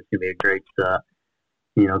there. I think it's going to be a great,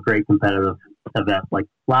 great competitive event. Like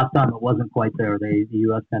last time it wasn't quite there. The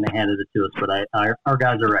U.S. kind of handed it to us, but our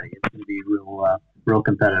guys are ready. It's going to be real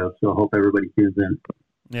competitive. So I hope everybody tunes in.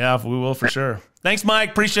 Yeah, we will for sure. Thanks,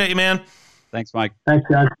 Mike. Appreciate you, man. Thanks, Mike. Thanks,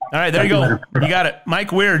 guys. All right, there you go. You got it.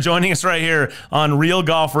 Mike Weir joining us right here on Real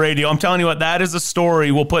Golf Radio. I'm telling you what, that is a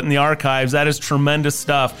story we'll put in the archives. That is tremendous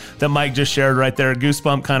stuff that Mike just shared right there.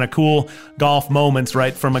 Goosebump kind of cool golf moments,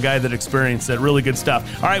 right, from a guy that experienced it. Really good stuff.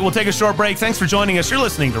 All right, we'll take a short break. Thanks for joining us. You're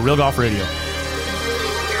listening to Real Golf Radio.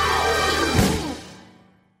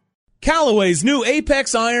 Callaway's new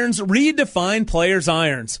Apex irons redefine players'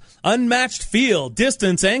 irons. Unmatched feel,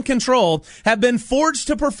 distance, and control have been forged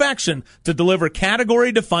to perfection to deliver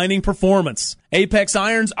category-defining performance. Apex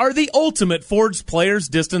irons are the ultimate forged player's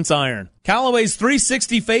distance iron. Callaway's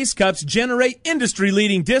 360 face cups generate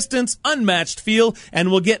industry-leading distance, unmatched feel, and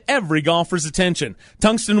will get every golfer's attention.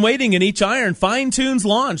 Tungsten weighting in each iron fine-tunes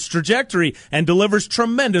launch, trajectory, and delivers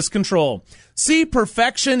tremendous control. See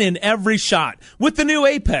perfection in every shot with the new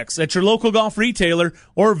Apex at your local golf retailer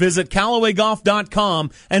or visit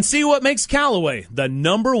CallawayGolf.com and see what makes Callaway the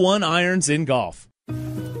 #1 irons in golf.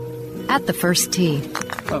 At the first tee.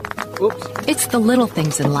 It's the little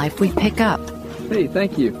things in life we pick up. Hey,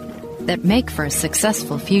 thank you. That make for a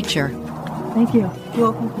successful future. Thank you.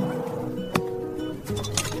 You're welcome.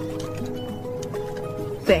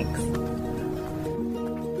 Thanks.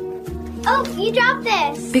 Oh, you dropped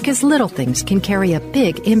this. Because little things can carry a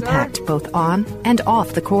big impact both on and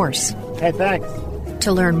off the course. Hey, thanks.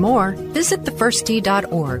 To learn more, visit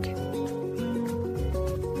thefirsttee.org.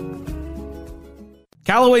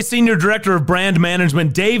 Callaway Senior Director of Brand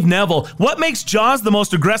Management, Dave Neville. What makes Jaws the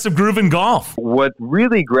most aggressive groove in golf? What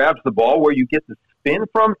really grabs the ball where you get the spin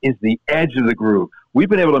from is the edge of the groove. We've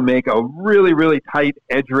been able to make a really, really tight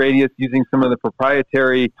edge radius using some of the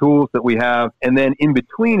proprietary tools that we have. And then in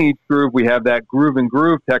between each groove, we have that groove and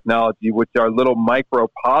groove technology, which are little micro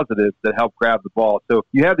positives that help grab the ball. So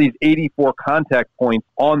you have these 84 contact points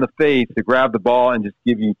on the face to grab the ball and just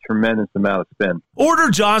give you a tremendous amount of spin.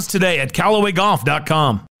 Order Jaws today at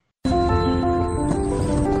CallawayGolf.com.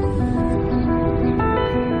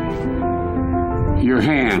 Your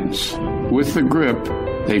hands, with the grip,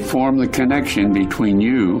 they form the connection between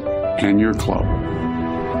you and your club.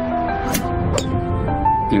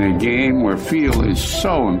 In a game where feel is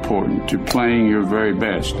so important to playing your very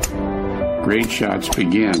best, great shots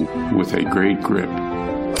begin with a great grip.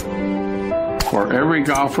 For every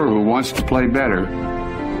golfer who wants to play better,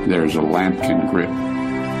 there's a Lampkin grip.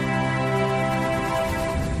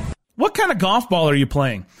 What kind of golf ball are you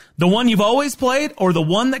playing? The one you've always played or the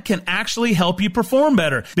one that can actually help you perform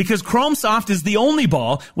better? Because Chrome Soft is the only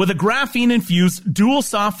ball with a graphene-infused dual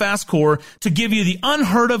soft fast core to give you the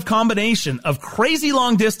unheard of combination of crazy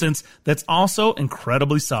long distance that's also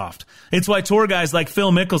incredibly soft. It's why tour guys like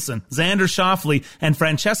Phil Mickelson, Xander Schauffele, and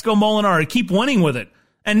Francesco Molinari keep winning with it.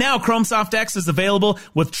 And now Chrome Soft X is available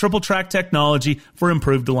with triple track technology for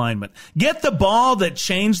improved alignment. Get the ball that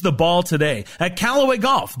changed the ball today at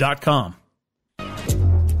CallawayGolf.com.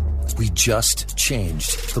 We just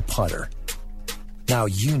changed the putter. Now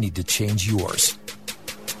you need to change yours.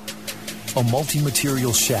 A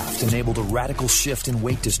multi-material shaft enabled a radical shift in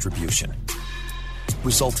weight distribution,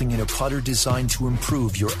 resulting in a putter designed to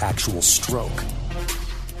improve your actual stroke.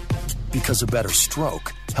 Because a better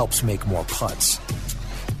stroke helps make more putts.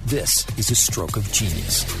 This is a stroke of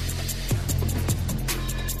genius.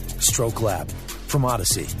 Stroke Lab from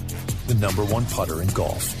Odyssey, the #1 putter in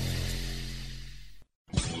golf.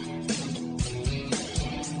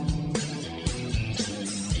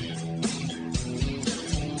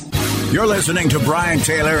 You're listening to Brian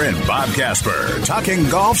Taylor and Bob Casper, talking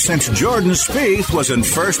golf since Jordan Spieth was in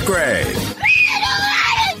first grade.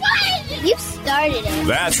 You started it.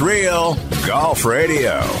 That's Real Golf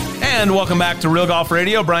Radio. And welcome back to Real Golf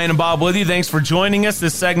Radio. Brian and Bob with you. Thanks for joining us.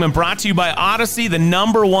 This segment brought to you by Odyssey, the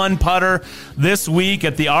 #1 putter this week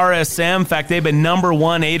at the RSM. In fact, they've been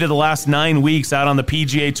 #1 8 of the last 9 weeks out on the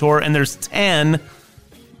PGA Tour, and there's 10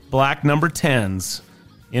 black number 10s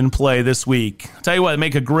in play this week. I'll tell you what,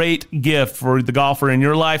 make a great gift for the golfer in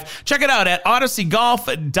your life. Check it out at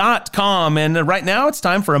odysseygolf.com. And right now it's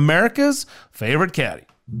time for America's favorite caddy.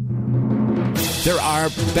 There are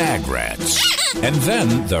bag rats, and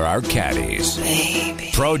then there are caddies. Baby.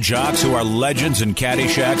 Pro jocks who are legends in caddy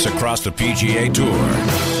shacks across the PGA Tour.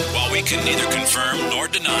 While we can neither confirm nor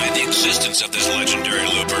deny the existence of this legendary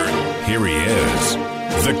looper, here he is,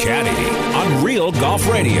 the Caddie, on Real Golf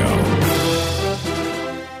Radio.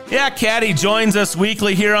 Yeah, Caddie joins us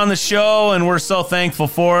weekly here on the show, and we're so thankful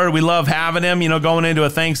for it. We love having him. You know, going into a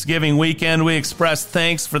Thanksgiving weekend, we express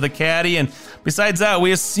thanks for the Caddie, and besides that,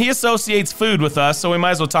 he associates food with us, so we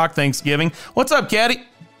might as well talk Thanksgiving. What's up, Caddie?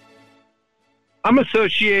 I'm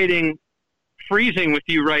associating freezing with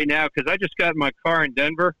you right now because I just got in my car in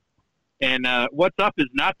Denver, and what's up is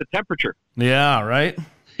not the temperature. Yeah, right?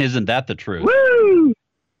 Isn't that the truth? Woo!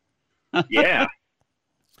 Yeah.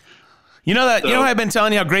 You know that. So, you know, I've been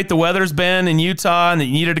telling you how great the weather's been in Utah, and that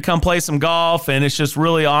you needed to come play some golf, and it's just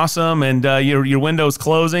really awesome. And your window's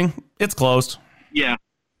closing. It's closed. Yeah,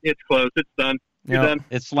 it's closed. It's done. You're done.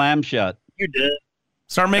 It's slammed shut. You're done.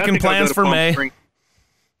 Start making plans for May. Springs.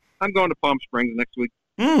 I'm going to Palm Springs next week.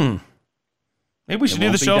 Maybe we should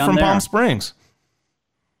do the show from Palm Springs.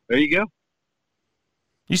 There you go.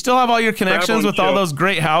 You still have all your connections with all those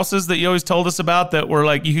great houses that you always told us about that were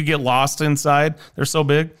like you could get lost inside. They're so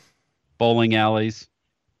big. Bowling alleys.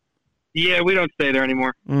 Yeah, we don't stay there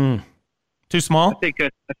anymore. Too small? I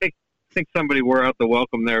think somebody wore out the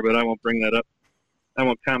welcome there, but I won't bring that up. I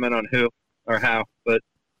won't comment on who or how, but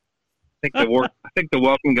I think the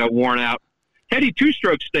welcome got worn out. Teddy Two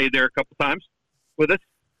Strokes stayed there a couple times with us.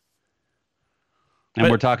 And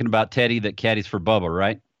we're talking about Teddy that caddies for Bubba,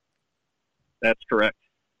 right? That's correct.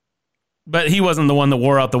 But he wasn't the one that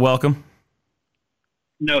wore out the welcome?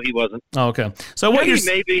 No, he wasn't. Oh, okay. So what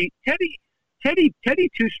Teddy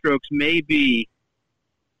Two Strokes may be,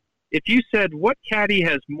 if you said what caddy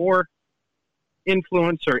has more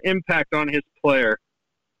influence or impact on his player,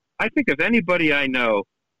 I think of anybody I know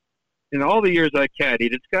in all the years I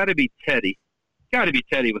caddied, it's got to be Teddy. Got to be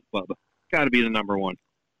Teddy with Bubba. Got to be the #1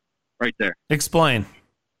 right there. Explain.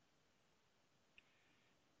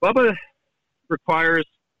 Bubba requires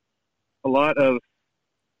a lot of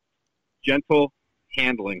gentle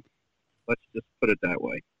handling. Let's just put it that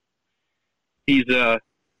way. He's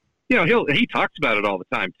he talks about it all the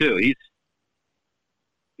time too.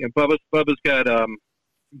 Bubba's got a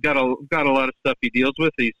lot of stuff he deals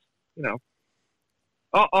with. He's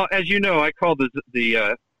as you know, I call the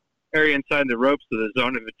area inside the ropes to the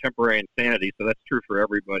zone of temporary insanity. So that's true for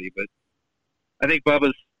everybody. But I think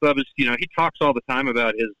Bubba's he talks all the time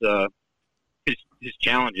about his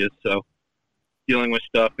challenges. So dealing with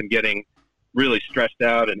stuff and getting really stressed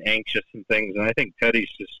out and anxious and things. And I think Teddy's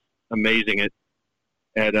just amazing at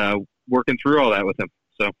working through all that with him.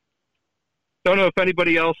 So don't know if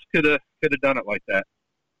anybody else could have done it like that.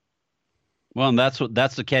 Well, and that's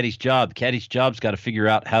the caddy's job. The caddy's job's got to figure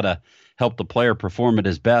out how to help the player perform at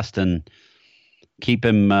his best and keep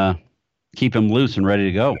him loose and ready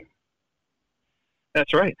to go.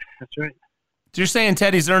 That's right. That's right. So you're saying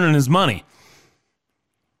Teddy's earning his money?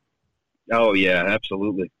 Oh yeah,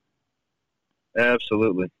 absolutely.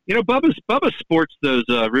 Absolutely. Bubba sports those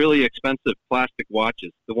really expensive plastic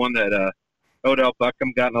watches. The one that Odell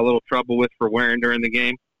Beckham got in a little trouble with for wearing during the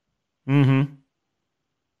game. Mm-hmm.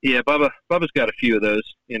 Yeah, Bubba's got a few of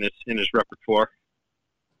those in his repertoire.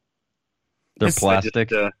 They're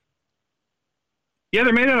plastic. Yeah,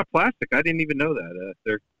 they're made out of plastic. I didn't even know that.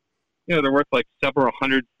 They're worth like several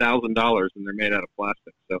 $100,000, and they're made out of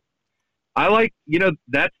plastic. So I like,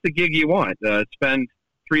 that's the gig you want. Spend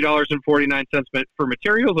 $3.49 for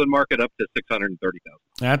materials and mark it up to $630,000.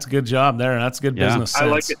 That's a good job there. That's good business sense. I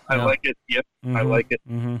like it. I like it. Yep, I like it.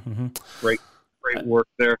 Great work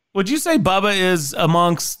there. Would you say Bubba is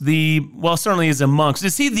certainly is amongst,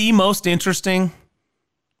 is he the most interesting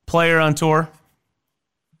player on tour?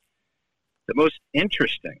 The most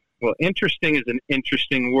interesting? Well, interesting is an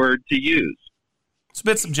interesting word to use. It's a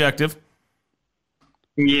bit subjective.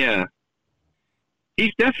 Yeah.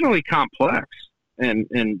 He's definitely complex.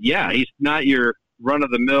 And yeah, he's not your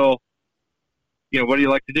run-of-the-mill, what do you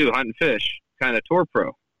like to do, hunt and fish kind of tour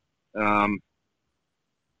pro.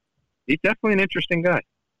 He's definitely an interesting guy.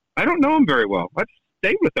 I don't know him very well. I've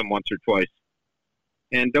stayed with him once or twice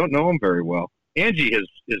and don't know him very well. Angie,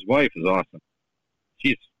 his wife, is awesome.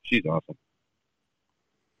 She's awesome.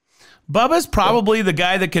 Bubba's probably the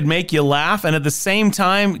guy that could make you laugh and at the same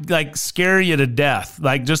time, like, scare you to death,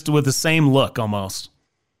 like just with the same look almost.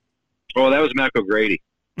 Oh, that was Mac O'Grady.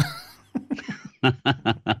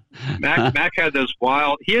 Mac had those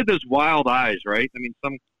wild eyes, right? I mean,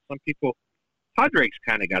 some people, Todd Drake's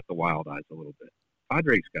kind of got the wild eyes a little bit. Todd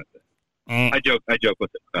Drake's got that. I joke with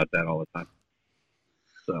him about that all the time.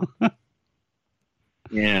 So,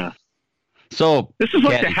 yeah. So this is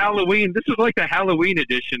like the Halloween. This is like the Halloween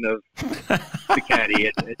edition of the Caddie.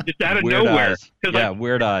 It just out of weird nowhere. Eyes. Yeah,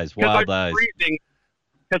 weird eyes, wild eyes.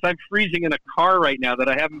 Because I'm freezing in a car right now that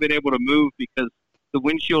I haven't been able to move because the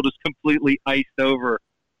windshield is completely iced over,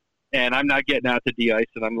 and I'm not getting out to de-ice,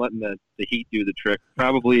 and I'm letting the heat do the trick.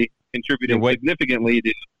 Probably contributing significantly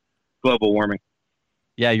to global warming.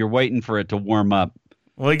 Yeah, you're waiting for it to warm up.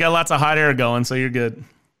 Well, you got lots of hot air going, so you're good.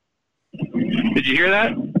 Did you hear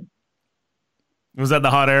that? Was that the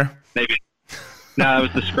hot air? Maybe. No, it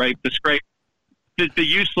was the scrape. The scrape. The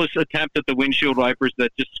useless attempt at the windshield wipers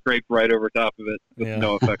that just scraped right over top of it with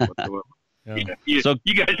no effect whatsoever. Yeah. You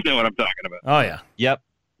guys know what I'm talking about. Oh, yeah. Yep.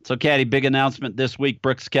 So, Caddie, big announcement this week.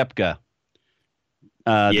 Brooks Koepka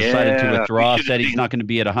decided to withdraw, said he's not going to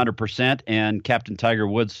be at 100%, and Captain Tiger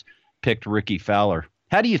Woods picked Ricky Fowler.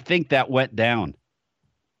 How do you think that went down?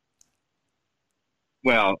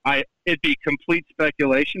 Well, it'd be complete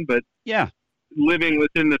speculation, but yeah, living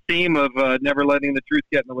within the theme of never letting the truth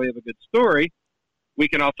get in the way of a good story, we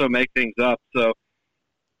can also make things up. So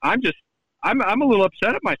I'm a little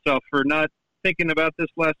upset at myself for not thinking about this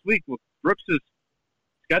last week. Well, Brooks has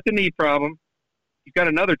got the knee problem. He's got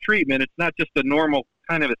another treatment. It's not just a normal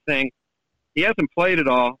kind of a thing. He hasn't played at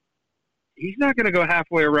all. He's not going to go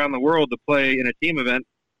halfway around the world to play in a team event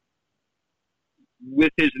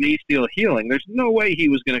with his knee still healing. There's no way he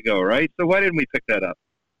was going to go, right? So why didn't we pick that up?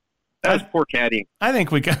 That was poor Caddie. I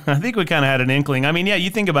think we kind of had an inkling. I mean, yeah, you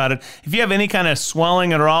think about it. If you have any kind of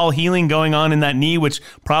swelling or all healing going on in that knee, which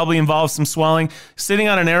probably involves some swelling, sitting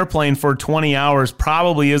on an airplane for 20 hours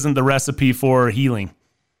probably isn't the recipe for healing.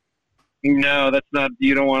 No, that's not.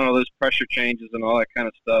 You don't want all those pressure changes and all that kind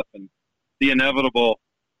of stuff, and the inevitable.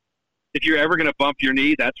 If you're ever going to bump your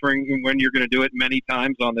knee, that's when you're going to do it many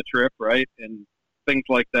times on the trip, right? And things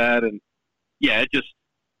like that. And yeah, it just.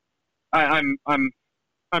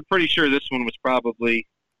 I'm pretty sure this one was probably,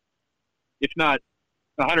 if not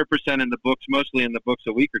 100% in the books, mostly in the books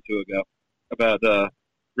a week or two ago, about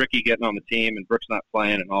Ricky getting on the team and Brooks not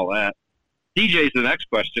playing and all that. DJ's the next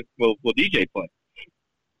question. Will DJ play?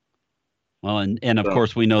 Well, and of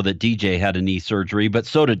course we know that DJ had a knee surgery, but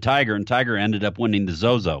so did Tiger, and Tiger ended up winning the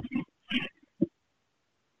Zozo.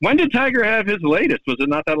 When did Tiger have his latest? Was it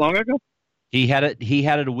not that long ago? He had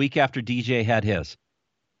it a week after DJ had his.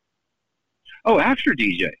 Oh, after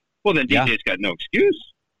DJ. Well, then DJ's got no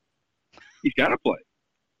excuse. He's got to play.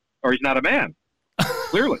 Or he's not a man.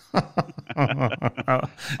 Clearly. Are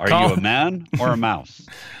you a man or a mouse?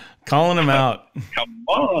 Calling him out. Come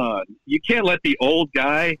on. You can't let the old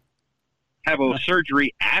guy have a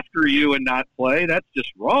surgery after you and not play. That's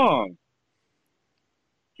just wrong.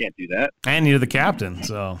 Can't do that. And you're the captain,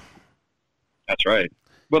 so. That's right.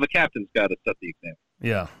 Well, the captain's got to set the example.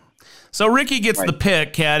 Yeah. So Ricky gets the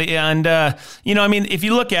pick, Caddie, and I mean, if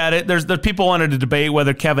you look at it, there's people wanted to debate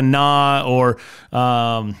whether Kevin Na or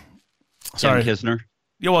Kisner.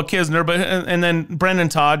 Yeah, well, Kisner, but and then Brendan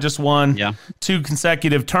Todd just won 2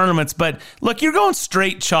 consecutive tournaments. But look, you're going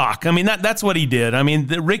straight chalk. I mean, that's what he did. I mean,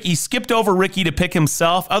 he skipped over Ricky to pick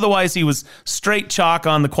himself. Otherwise, he was straight chalk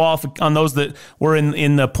on the on those that were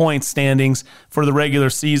in the point standings for the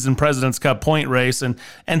regular season President's Cup point race. And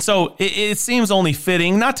so it seems only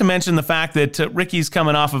fitting, not to mention the fact that Ricky's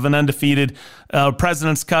coming off of an undefeated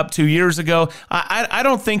President's Cup 2 years ago. I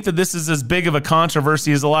don't think that this is as big of a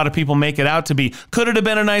controversy as a lot of people make it out to be. Could it have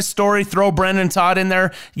been a nice story? Throw Brendan Todd in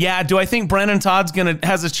there? Yeah. Do I think Brendan Todd's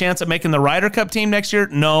has a chance at making the Ryder Cup team next year?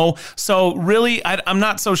 No. So really, I'm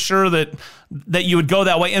not so sure that you would go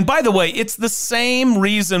that way. And by the way, it's the same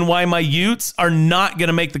reason why my Utes are not going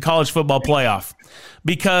to make the college football playoff,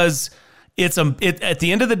 because at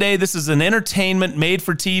the end of the day, this is an entertainment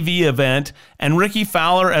made-for-TV event, and Ricky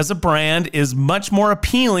Fowler as a brand is much more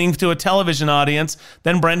appealing to a television audience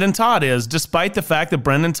than Brendan Todd is, despite the fact that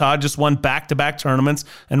Brendan Todd just won back-to-back tournaments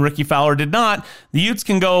and Ricky Fowler did not. The Utes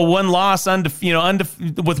can go with one loss into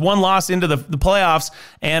the playoffs,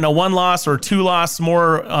 and a one-loss or two-loss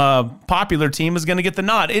more popular team is going to get the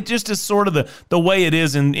nod. It just is sort of the way it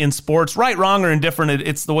is in sports. Right, wrong, or indifferent,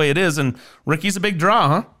 it's the way it is, and Ricky's a big draw,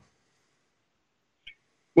 huh?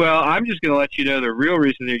 Well, I'm just going to let you know the real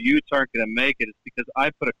reason the Utes aren't going to make it is because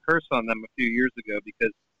I put a curse on them a few years ago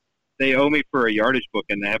because they owe me for a yardage book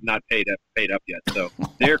and they have not paid up yet. So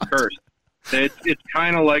they're cursed. It's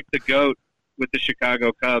kind of like the GOAT with the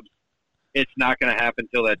Chicago Cubs. It's not going to happen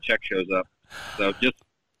until that check shows up. So just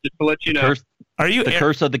to let you know.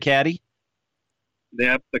 Curse of the Caddie?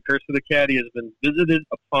 Yeah, the curse of the Caddie has been visited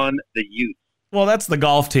upon the Utes. Well, that's the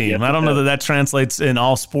golf team. Yes, I don't know that translates in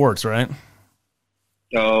all sports, right?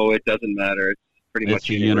 Oh, it doesn't matter. It's pretty much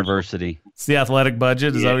a university. It's the athletic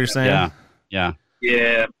budget. Is that what you're saying? Yeah.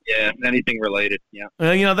 Anything related. Yeah.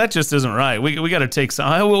 Well, that just isn't right. We got to take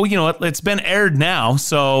some. Well, you know what? It's been aired now.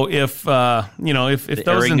 So if if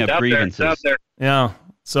those airing of grievances, out there. Yeah.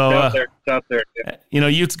 So it's out there. Yeah.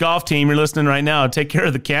 Utes golf team, you're listening right now. Take care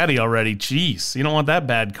of the Caddie already. Jeez, you don't want that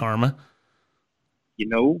bad karma. You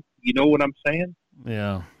know what I'm saying?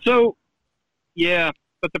 Yeah. So,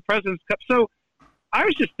 but the President's Cup. So. I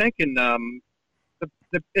was just thinking,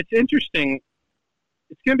 it's interesting.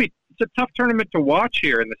 It's a tough tournament to watch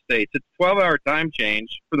here in the States. It's 12-hour time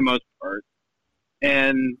change for the most part,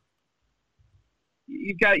 and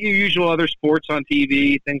you've got your usual other sports on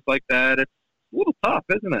TV, things like that. It's a little tough,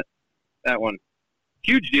 isn't it? That one,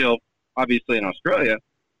 huge deal, obviously in Australia.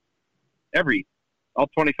 All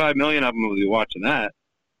 25 million of them will be watching that,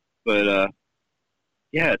 but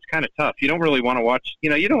it's kind of tough. You don't really want to watch.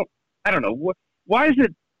 I don't know what. Why is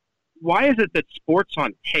it that sports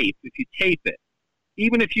on tape, if you tape it,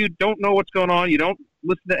 even if you don't know what's going on, you don't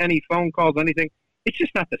listen to any phone calls, anything, it's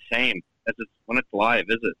just not the same as when it's live,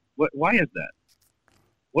 is it? Why is that?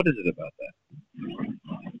 What is it about that?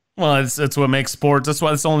 Well, it's what makes sports. That's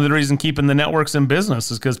why it's only the reason keeping the networks in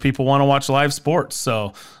business is because people want to watch live sports.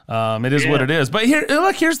 So it is what it is. But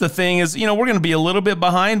here's the thing is, we're going to be a little bit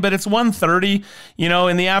behind, but it's 1:30,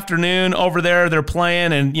 in the afternoon over there. They're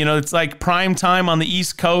playing and, it's like prime time on the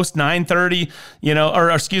East Coast, 9:30,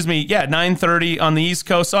 9:30 on the East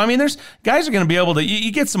Coast. So, there's guys are going to be able to,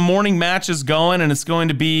 you get some morning matches going and it's going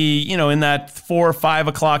to be, in that 4 or 5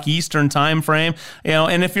 o'clock Eastern time frame,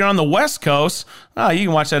 and if you're on the West Coast, you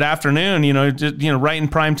can watch that afternoon, right in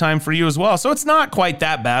prime time for you as well. So it's not quite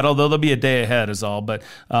that bad, although there'll be a day ahead is all. But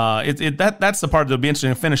that's the part that'll be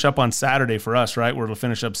interesting to finish up on Saturday for us, right? Where it'll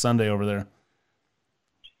finish up Sunday over there.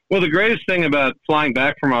 Well, the greatest thing about flying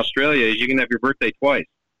back from Australia is you can have your birthday twice.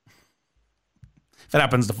 If it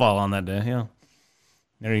happens to fall on that day, yeah.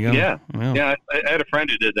 There you go. Yeah. I had a friend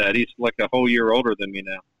who did that. He's like a whole year older than me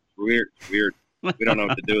now. It's weird. We don't know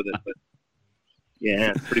what to do with it, but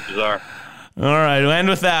yeah, it's pretty bizarre. All right, we'll end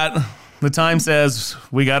with that. The time says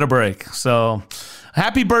we got a break. So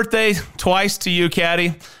happy birthday twice to you,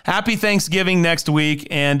 Caddie. Happy Thanksgiving next week,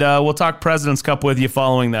 and we'll talk President's Cup with you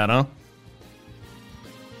following that, huh?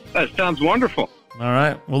 That sounds wonderful. All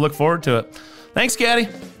right, we'll look forward to it. Thanks, Caddie.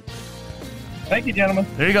 Thank you, gentlemen.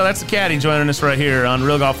 There you go. That's the Caddie joining us right here on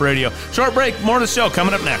Real Golf Radio. Short break, more of the show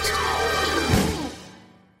coming up next.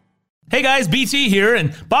 Hey guys, BT here,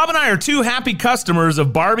 and Bob and I are two happy customers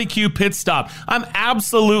of Barbecue Pit Stop. I'm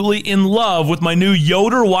absolutely in love with my new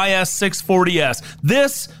Yoder YS640S.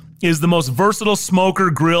 This is the most versatile smoker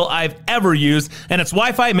grill I've ever used, and its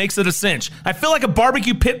Wi-Fi makes it a cinch. I feel like a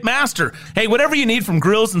barbecue pit master. Hey, whatever you need from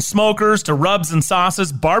grills and smokers to rubs and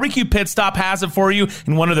sauces, Barbecue Pit Stop has it for you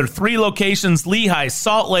in one of their 3 locations, Lehigh,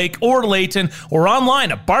 Salt Lake, or Layton, or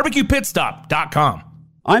online at barbecuepitstop.com.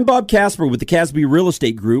 I'm Bob Casper with the Casby Real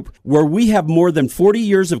Estate Group, where we have more than 40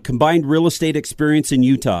 years of combined real estate experience in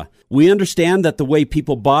Utah. We understand that the way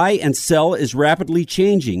people buy and sell is rapidly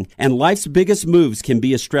changing, and life's biggest moves can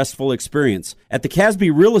be a stressful experience. At the Casby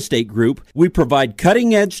Real Estate Group, we provide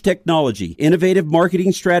cutting-edge technology, innovative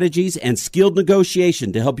marketing strategies, and skilled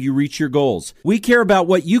negotiation to help you reach your goals. We care about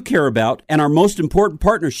what you care about, and our most important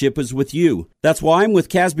partnership is with you. That's why I'm with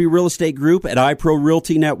Casby Real Estate Group at iPro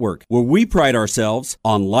Realty Network, where we pride ourselves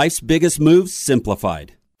on life's biggest moves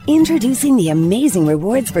simplified. Introducing the Amazing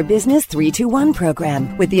Rewards for Business 321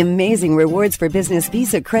 program. With the Amazing Rewards for Business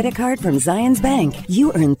Visa credit card from Zions Bank,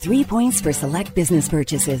 you earn 3 points for select business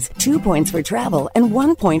purchases, 2 points for travel, and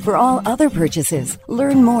 1 point for all other purchases.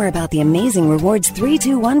 Learn more about the Amazing Rewards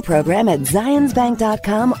 321 program at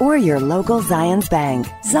zionsbank.com or your local Zions Bank.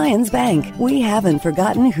 Zions Bank, we haven't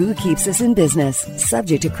forgotten who keeps us in business.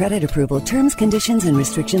 Subject to credit approval, terms, conditions, and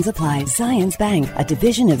restrictions apply. Zions Bank, a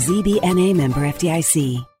division of ZBNA member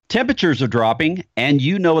FDIC. Temperatures are dropping, and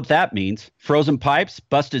you know what that means. Frozen pipes,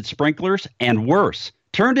 busted sprinklers, and worse.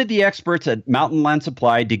 Turn to the experts at Mountain Land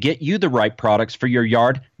Supply to get you the right products for your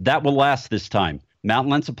yard that will last this time.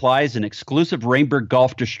 Mountain Land Supply is an exclusive Rainbird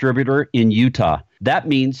Golf distributor in Utah. That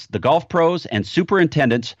means the golf pros and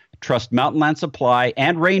superintendents trust Mountain Land Supply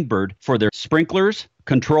and Rainbird for their sprinklers,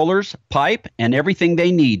 controllers, pipe, and everything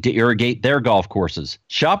they need to irrigate their golf courses.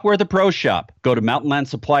 Shop where the pros shop. Go to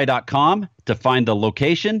mountainlandsupply.com to find the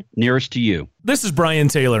location nearest to you. This is Brian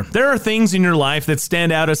Taylor. There are things in your life that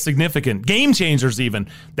stand out as significant, game changers even.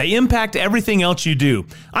 They impact everything else you do.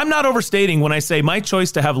 I'm not overstating when I say my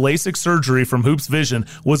choice to have LASIK surgery from Hoops Vision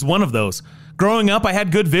was one of those. Growing up, I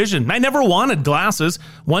had good vision. I never wanted glasses.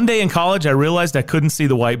 One day in college, I realized I couldn't see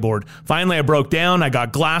the whiteboard. Finally, I broke down. I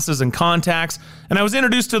got glasses and contacts, and I was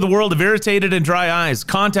introduced to the world of irritated and dry eyes,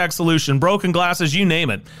 contact solution, broken glasses, you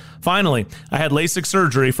name it. Finally, I had LASIK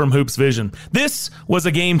surgery from Hoops Vision. This was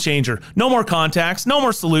a game changer. No more contacts, no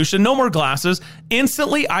more solution, no more glasses.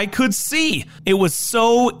 Instantly, I could see. It was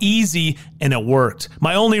so easy and it worked.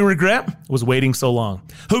 My only regret was waiting so long.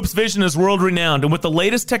 Hoops Vision is world-renowned, and with the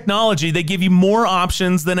latest technology, they give you more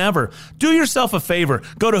options than ever. Do yourself a favor.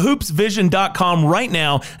 Go to hoopsvision.com right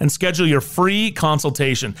now and schedule your free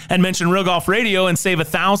consultation. And mention Real Golf Radio and save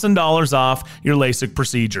 $1,000 off your LASIK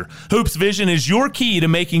procedure. Hoops Vision is your key to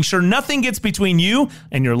making sure nothing gets between you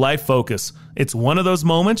and your life focus. It's one of those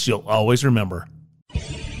moments you'll always remember.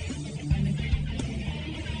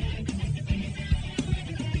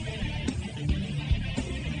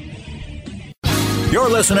 You're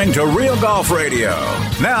listening to Real Golf Radio.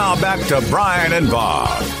 Now back to Brian and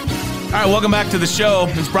Bob. All right, welcome back to the show.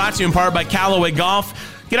 It's brought to you in part by Callaway Golf.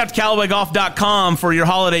 Get out to CallawayGolf.com for your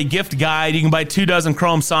holiday gift guide. You can buy 2 dozen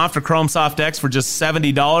Chrome Soft or Chrome Soft X for just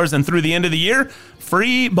 $70. And through the end of the year,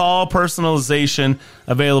 free ball personalization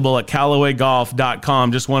available at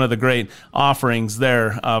CallawayGolf.com. Just one of the great offerings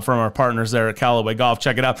there from our partners there at Callaway Golf.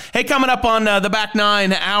 Check it out. Hey, coming up on the back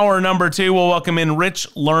nine, hour number 2, we'll welcome in Rich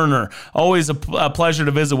Lerner. Always a pleasure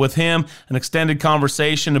to visit with him. An extended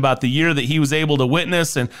conversation about the year that he was able to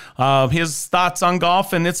witness and his thoughts on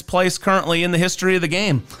golf and its place currently in the history of the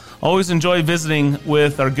game. Always enjoy visiting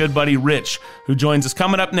with our good buddy Rich, who joins us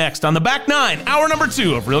coming up next on the back nine, hour number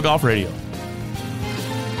 2 of Real Golf Radio.